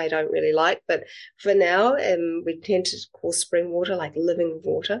label, which I don't really like, but for now, we tend to call spring water like living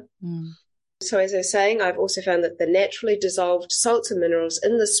water. So as I was saying, I've also found that the naturally dissolved salts and minerals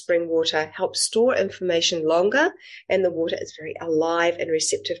in the spring water help store information longer, and the water is very alive and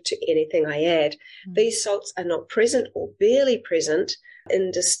receptive to anything I add. These salts are not present or barely present in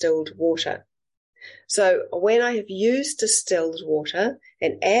distilled water. So when I have used distilled water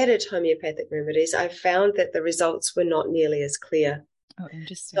and added homeopathic remedies, I've found that the results were not nearly as clear. Oh,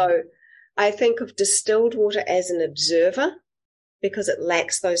 interesting. So I think of distilled water as an observer, because it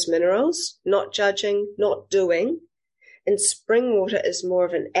lacks those minerals, not judging, not doing. And spring water is more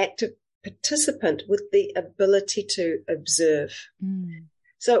of an active participant with the ability to observe.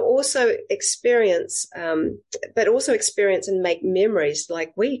 So also experience, but also experience and make memories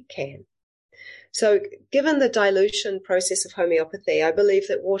like we can. So given the dilution process of homeopathy, I believe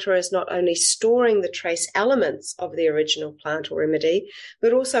that water is not only storing the trace elements of the original plant or remedy,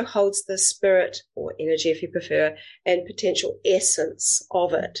 but also holds the spirit or energy, if you prefer, and potential essence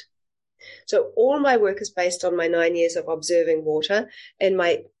of it. So all my work is based on my 9 years of observing water and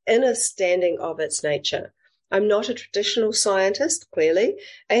my understanding of its nature. I'm not a traditional scientist, clearly,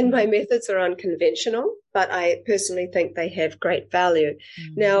 and my methods are unconventional, but I personally think they have great value.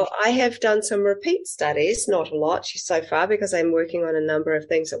 Now, I have done some repeat studies, not a lot so far, because I'm working on a number of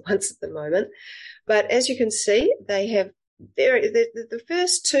things at once at the moment. But as you can see, they have the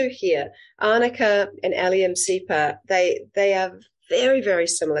first two here, Arnica and Allium cepa, they are very, very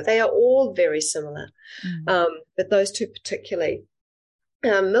similar. They are all very similar, but those two particularly.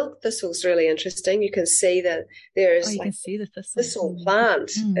 Milk thistle is really interesting. You can see that there is you like can see the thistle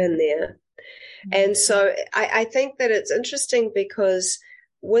plant in there. And so I think that it's interesting because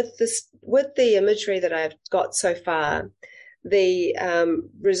with the imagery that I've got so far, the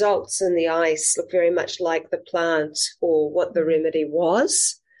results in the ice look very much like the plant or what the remedy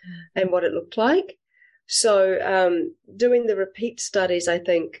was and what it looked like. So doing the repeat studies, I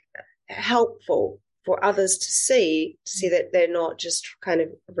think, helpful for others to see that they're not just kind of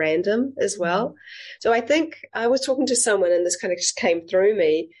random as well. So I think I was talking to someone and this kind of just came through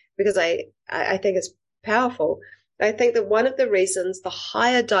me because I think it's powerful. I think that one of the reasons the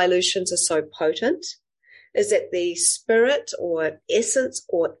higher dilutions are so potent is that the spirit or essence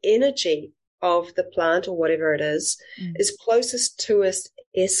or energy of the plant or whatever it is closest to its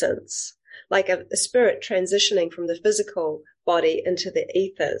essence, like a spirit transitioning from the physical body into the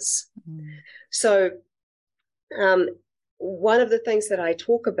ethers. So one of the things that I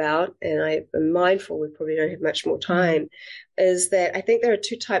talk about, and I am mindful we probably don't have much more time, is that I think there are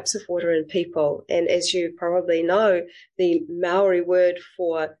two types of water in people. And as you probably know, the Maori word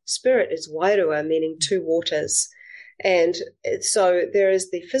for spirit is wairua, meaning two waters. And so there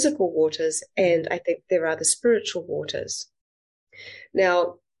is the physical waters, and I think there are the spiritual waters.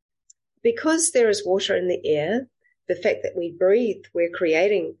 Now, because there is water in the air, the fact that we breathe, we're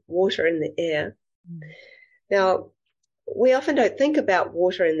creating water in the air. Now, we often don't think about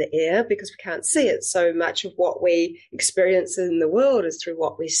water in the air because we can't see it. So much of what we experience in the world is through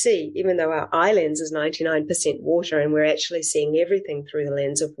what we see, even though our eye lens is 99% water and we're actually seeing everything through the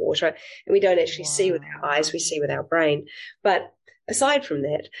lens of water. And we don't actually see with our eyes, we see with our brain. But aside from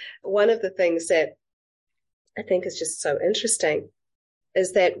that, one of the things that I think is just so interesting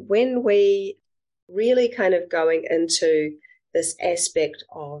is that when we really kind of going into this aspect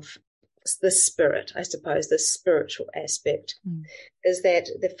of the spirit, I suppose, the spiritual aspect, is that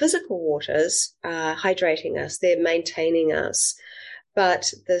the physical waters are hydrating us, they're maintaining us,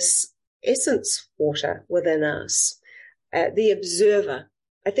 but this essence water within us, the observer,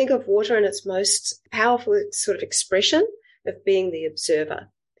 I think of water in its most powerful sort of expression of being the observer.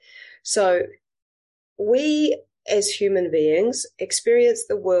 So we as human beings experience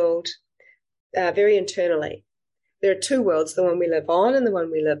the world very internally. There are two worlds, the one we live on and the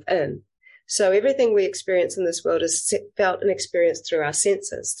one we live in. So everything we experience in this world is felt and experienced through our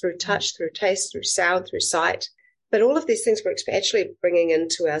senses, through touch, through taste, through sound, through sight. But all of these things we're actually bringing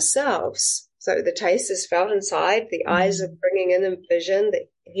into ourselves. So the taste is felt inside, the eyes are bringing in vision, the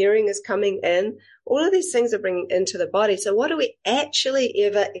hearing is coming in. All of these things are bringing into the body. So what do we actually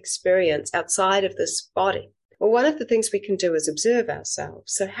ever experience outside of this body? Well, one of the things we can do is observe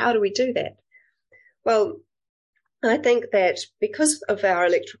ourselves. So how do we do that? Well, I think that because of our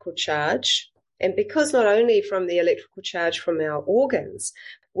electrical charge, and because not only from the electrical charge from our organs,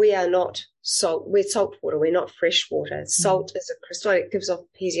 we are not salt, we're salt water, we're not fresh water. Salt is a crystal, it gives off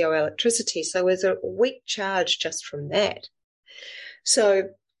piezoelectricity. So there's a weak charge just from that. So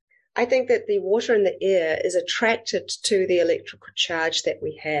I think that the water in the air is attracted to the electrical charge that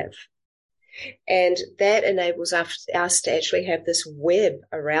we have. And that enables us to actually have this web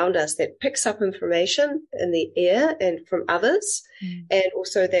around us that picks up information in the air and from others, and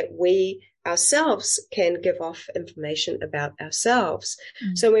also that we ourselves can give off information about ourselves.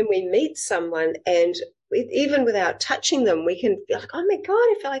 So when we meet someone and even without touching them, we can feel like, oh my God,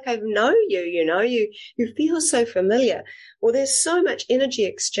 I feel like I know you, you feel so familiar. Well, there's so much energy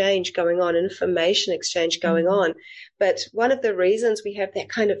exchange going on, information exchange going on. But one of the reasons we have that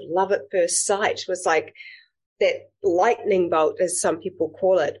kind of love at first sight was like that lightning bolt, as some people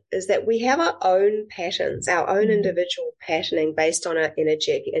call it, is that we have our own patterns, our own individual patterning based on our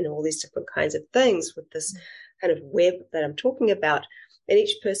energy and all these different kinds of things with this kind of web that I'm talking about. And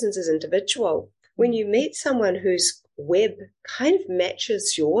each person's is individual. When you meet someone whose web kind of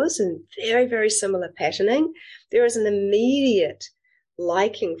matches yours and very, very similar patterning, there is an immediate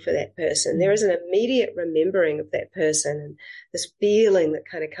liking for that person. There is an immediate remembering of that person and this feeling that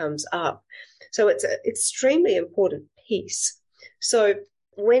kind of comes up. So it's an extremely important piece. So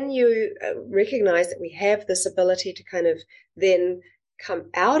when you recognize that we have this ability to kind of then come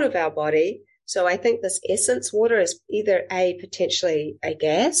out of our body, so I think this essence water is either potentially a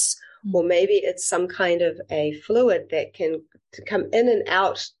gas, or maybe it's some kind of a fluid that can come in and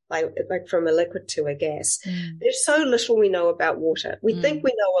out, like from a liquid to a gas. There's so little we know about water. We think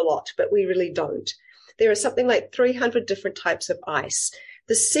we know a lot, but we really don't. There are something like 300 different types of ice.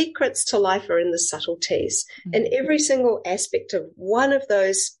 The secrets to life are in the subtleties. And every single aspect of one of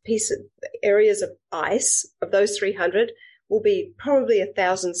those areas of ice, of those 300, will be probably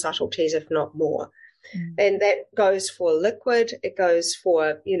 1,000 subtleties, if not more. And that goes for liquid. It goes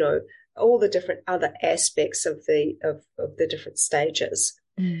for, all the different other aspects of the different stages.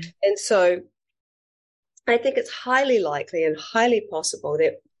 And so I think it's highly likely and highly possible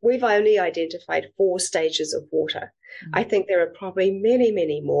that we've only identified 4 stages of water. I think there are probably many,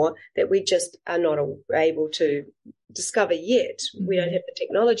 many more that we just are not able to discover yet. We don't have the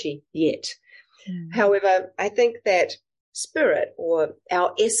technology yet. However, I think that spirit, or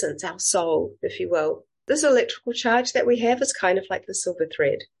our essence, our soul, if you will, this electrical charge that we have is kind of like the silver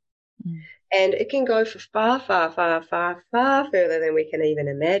thread. And it can go for far, far, far, far, far further than we can even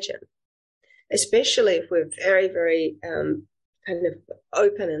imagine, especially if we're very, very kind of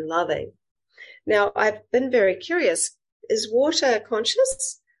open and loving. Now, I've been very curious, is water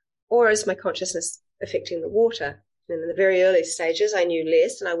conscious, or is my consciousness affecting the water? And in the very early stages, I knew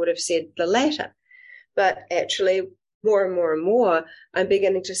less, and I would have said the latter. But actually, more and more and more, I'm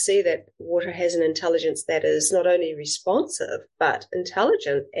beginning to see that water has an intelligence that is not only responsive, but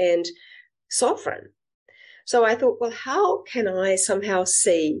intelligent and sovereign. So I thought, well, how can I somehow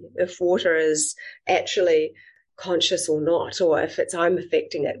see if water is actually conscious or not, or if I'm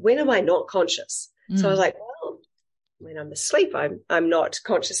affecting it? When am I not conscious? So I was like, well, when I'm asleep, I'm not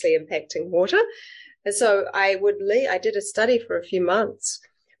consciously impacting water. And so I did a study for a few months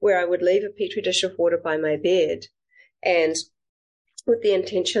where I would leave a petri dish of water by my bed, and with the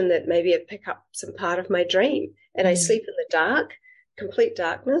intention that maybe I'd pick up some part of my dream. And I sleep in the dark, complete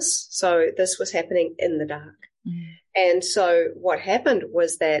darkness. So this was happening in the dark. And so what happened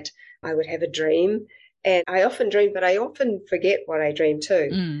was that I would have a dream, and I often dream, but I often forget what I dream too.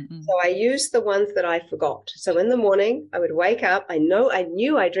 So I used the ones that I forgot. So in the morning, I would wake up. I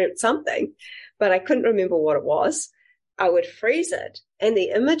knew I dreamt something, but I couldn't remember what it was. I would freeze it, and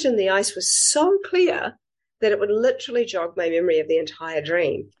the image in the ice was so clear that it would literally jog my memory of the entire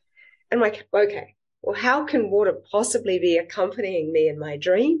dream. And I'm like, okay, well, how can water possibly be accompanying me in my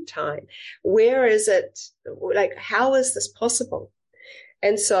dream time? Where is it? Like, how is this possible?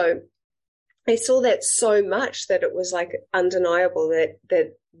 And so I saw that so much that it was like undeniable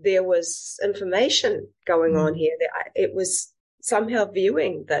that there was information going on here, that it was somehow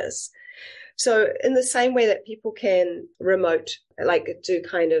viewing this. So in the same way that people can remote, like do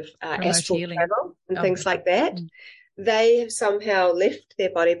kind of astral travel and things like that, they have somehow left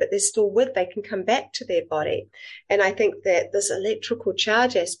their body, but they're still they can come back to their body. And I think that this electrical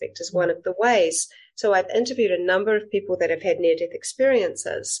charge aspect is one of the ways. So I've interviewed a number of people that have had near-death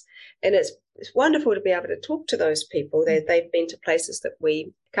experiences, and it's wonderful to be able to talk to those people. They've been to places that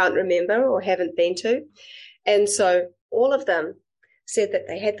we can't remember or haven't been to. And so all of them said that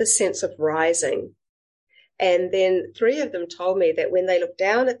they had this sense of rising. And then 3 of them told me that when they looked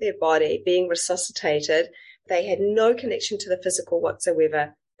down at their body being resuscitated, they had no connection to the physical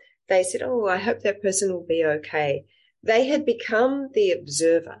whatsoever. They said, oh, I hope that person will be okay. They had become the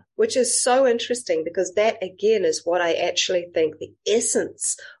observer, which is so interesting, because that, again, is what I actually think the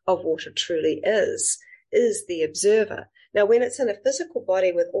essence of water truly is the observer. Now, when it's in a physical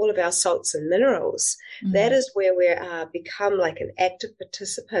body with all of our salts and minerals, that is where we become like an active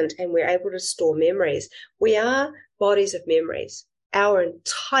participant, and we're able to store memories. We are bodies of memories. Our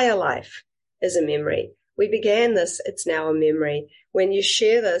entire life is a memory. We began this, it's now a memory. When you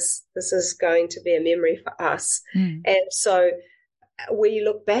share this is going to be a memory for us. And so we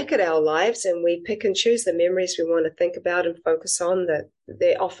look back at our lives and we pick and choose the memories we want to think about and focus on. That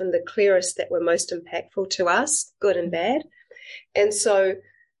they're often the clearest, that were most impactful to us, good and bad. And so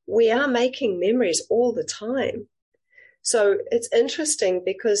we are making memories all the time. So it's interesting,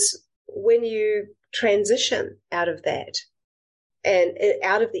 because when you transition out of that and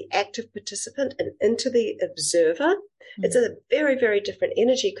out of the active participant and into the observer, it's a very, very different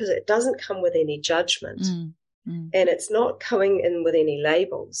energy, because it doesn't come with any judgment. And it's not coming in with any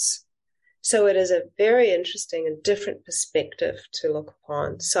labels. So it is a very interesting and different perspective to look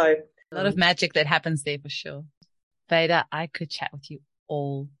upon. So a lot of magic that happens there for sure. Veda, I could chat with you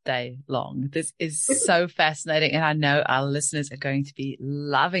all day long. This is so fascinating, and I know our listeners are going to be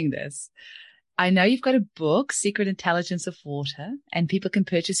loving this. I know you've got a book, Secret Intelligence of Water, and people can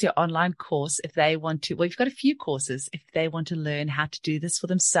purchase your online course if they want to. Well, you've got a few courses if they want to learn how to do this for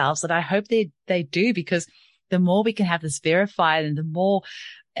themselves. And I hope they do, because the more we can have this verified and the more,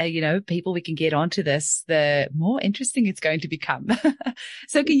 people we can get onto this, the more interesting it's going to become.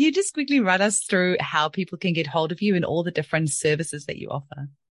 So can you just quickly run us through how people can get hold of you and all the different services that you offer?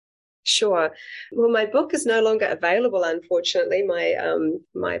 Sure. Well, my book is no longer available, unfortunately.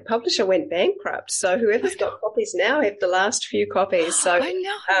 My publisher went bankrupt, so whoever's got copies now have the last few copies. So I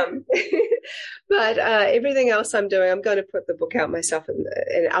know. But everything else I'm doing, I'm going to put the book out myself and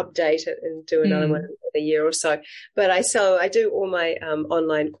update it and do another one in a year or so. But I do all my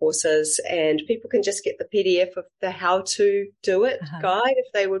online courses, and people can just get the PDF of the how to do it guide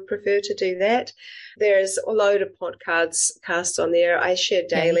if they would prefer to do that. There's a load of podcasts on there. I share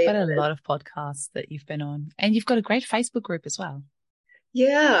daily. Yeah, you've got a lot of podcasts that you've been on, and you've got a great Facebook group as well.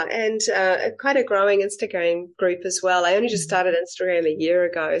 Yeah, and quite a growing Instagram group as well. I only just started Instagram a year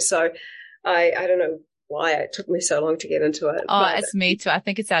ago, so I don't know why it took me so long to get into it. Oh, it's me too. I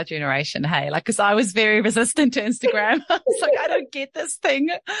think it's our generation, hey, like, because I was very resistant to Instagram. I was like, I don't get this thing.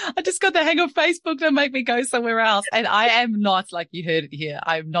 I just got the hang of Facebook to make me go somewhere else. And I am not, like you heard it here,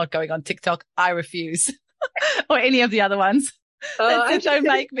 I'm not going on TikTok. I refuse. Or any of the other ones. Don't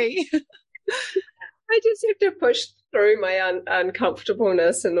make me. I just have to push through my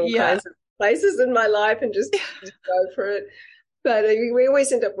uncomfortableness and all kinds of places in my life and just go for it. But we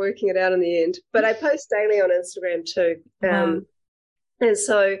always end up working it out in the end. But I post daily on Instagram too. And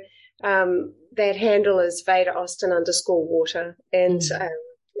so that handle is Veda_Austin_water. And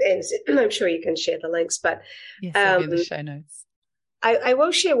I'm sure you can share the links. But yes, I'll be in the show notes. I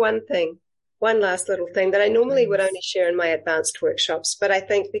will share one last little thing that I normally would only share in my advanced workshops. But I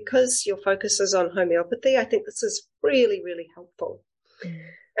think because your focus is on homeopathy, I think this is really, really helpful.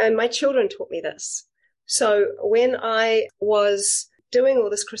 And my children taught me this. So when I was doing all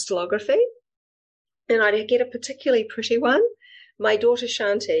this crystallography, and I'd get a particularly pretty one, my daughter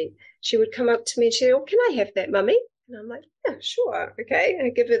Shanti, she would come up to me and she'd say, "Oh, can I have that, Mummy?" And I'm like, "Yeah, sure, okay." And I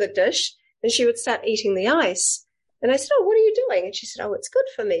give her the dish, and she would start eating the ice. And I said, "Oh, what are you doing?" And she said, "Oh, it's good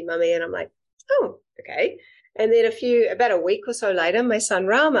for me, Mummy." And I'm like, "Oh, okay." And then about a week or so later, my son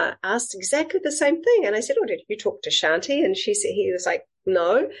Rama asked exactly the same thing. And I said, "Oh, did you talk to Shanti?" And he was like,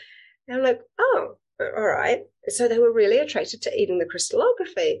 "No." And I'm like, "Oh, all right." So they were really attracted to eating the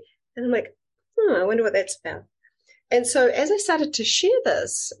crystallography. And I'm like, I wonder what that's about. And so as I started to share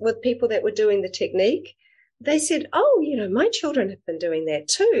this with people that were doing the technique, they said, "Oh, my children have been doing that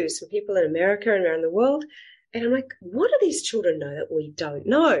too." Some people in America and around the world. And I'm like, what do these children know that we don't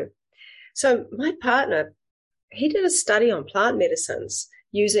know? So my partner, he did a study on plant medicines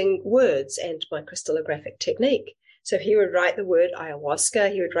using words and my crystallographic technique. So he would write the word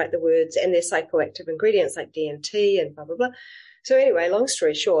ayahuasca, he would write the words and their psychoactive ingredients like DMT and blah, blah, blah. So anyway, long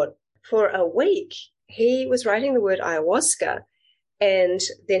story short, for a week, he was writing the word ayahuasca, and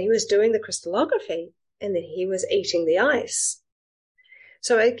then he was doing the crystallography, and then he was eating the ice.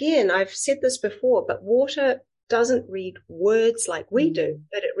 So again, I've said this before, but water doesn't read words like we do,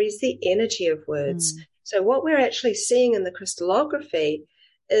 but it reads the energy of words. So what we're actually seeing in the crystallography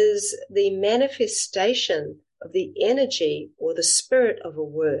is the manifestation of the energy or the spirit of a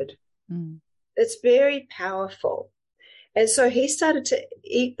word. It's very powerful. And so he started to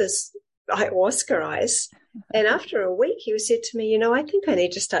eat this ayahuasca ice. And after a week, he said to me, "I think I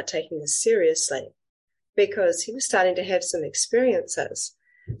need to start taking this seriously," because he was starting to have some experiences.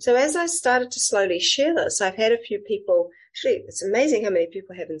 So as I started to slowly share this, I've had a few people, actually, it's amazing how many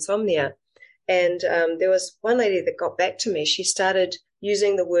people have insomnia. And there was one lady that got back to me. She started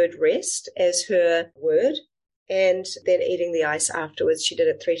using the word rest as her word, and then eating the ice afterwards. She did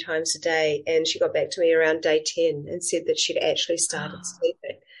it 3 times a day, and she got back to me around day 10 and said that she'd actually started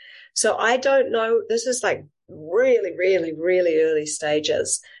sleeping. So I don't know. This is like really, really, really early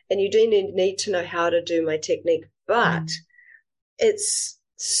stages, and you do need to know how to do my technique, but it's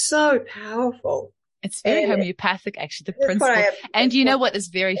so powerful. It's very homeopathic, actually, the principle. And you know what is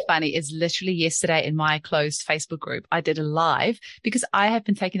very funny is literally yesterday in my closed Facebook group, I did a live because I have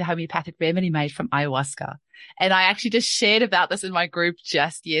been taking the homeopathic remedy made from ayahuasca. And I actually just shared about this in my group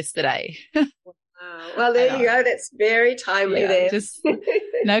just yesterday. Wow. Well, there you go. That's very timely there. Just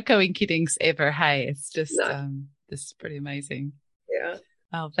no coincidence ever. Hey, it's just, this is pretty amazing. Yeah.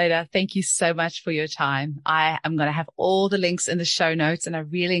 Well, Veda, thank you so much for your time. I am going to have all the links in the show notes, and I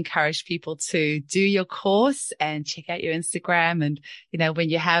really encourage people to do your course and check out your Instagram. And, when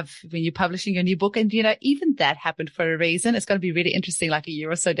you're publishing your new book, and, even that happened for a reason. It's going to be really interesting, like a year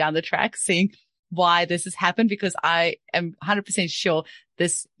or so down the track, seeing why this has happened, because I am 100% sure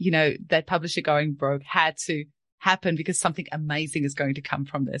this, that publisher going broke had to happen because something amazing is going to come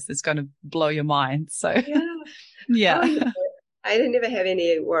from this. It's going to blow your mind. So, yeah. Oh, I never have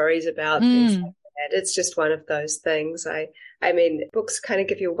any worries about things like that. It's just one of those things. I mean, books kind of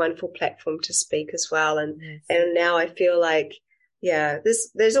give you a wonderful platform to speak as well. And now I feel like,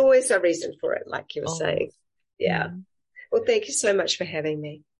 there's always a reason for it, like you were saying. Yeah. Well, thank you so much for having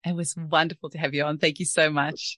me. It was wonderful to have you on. Thank you so much.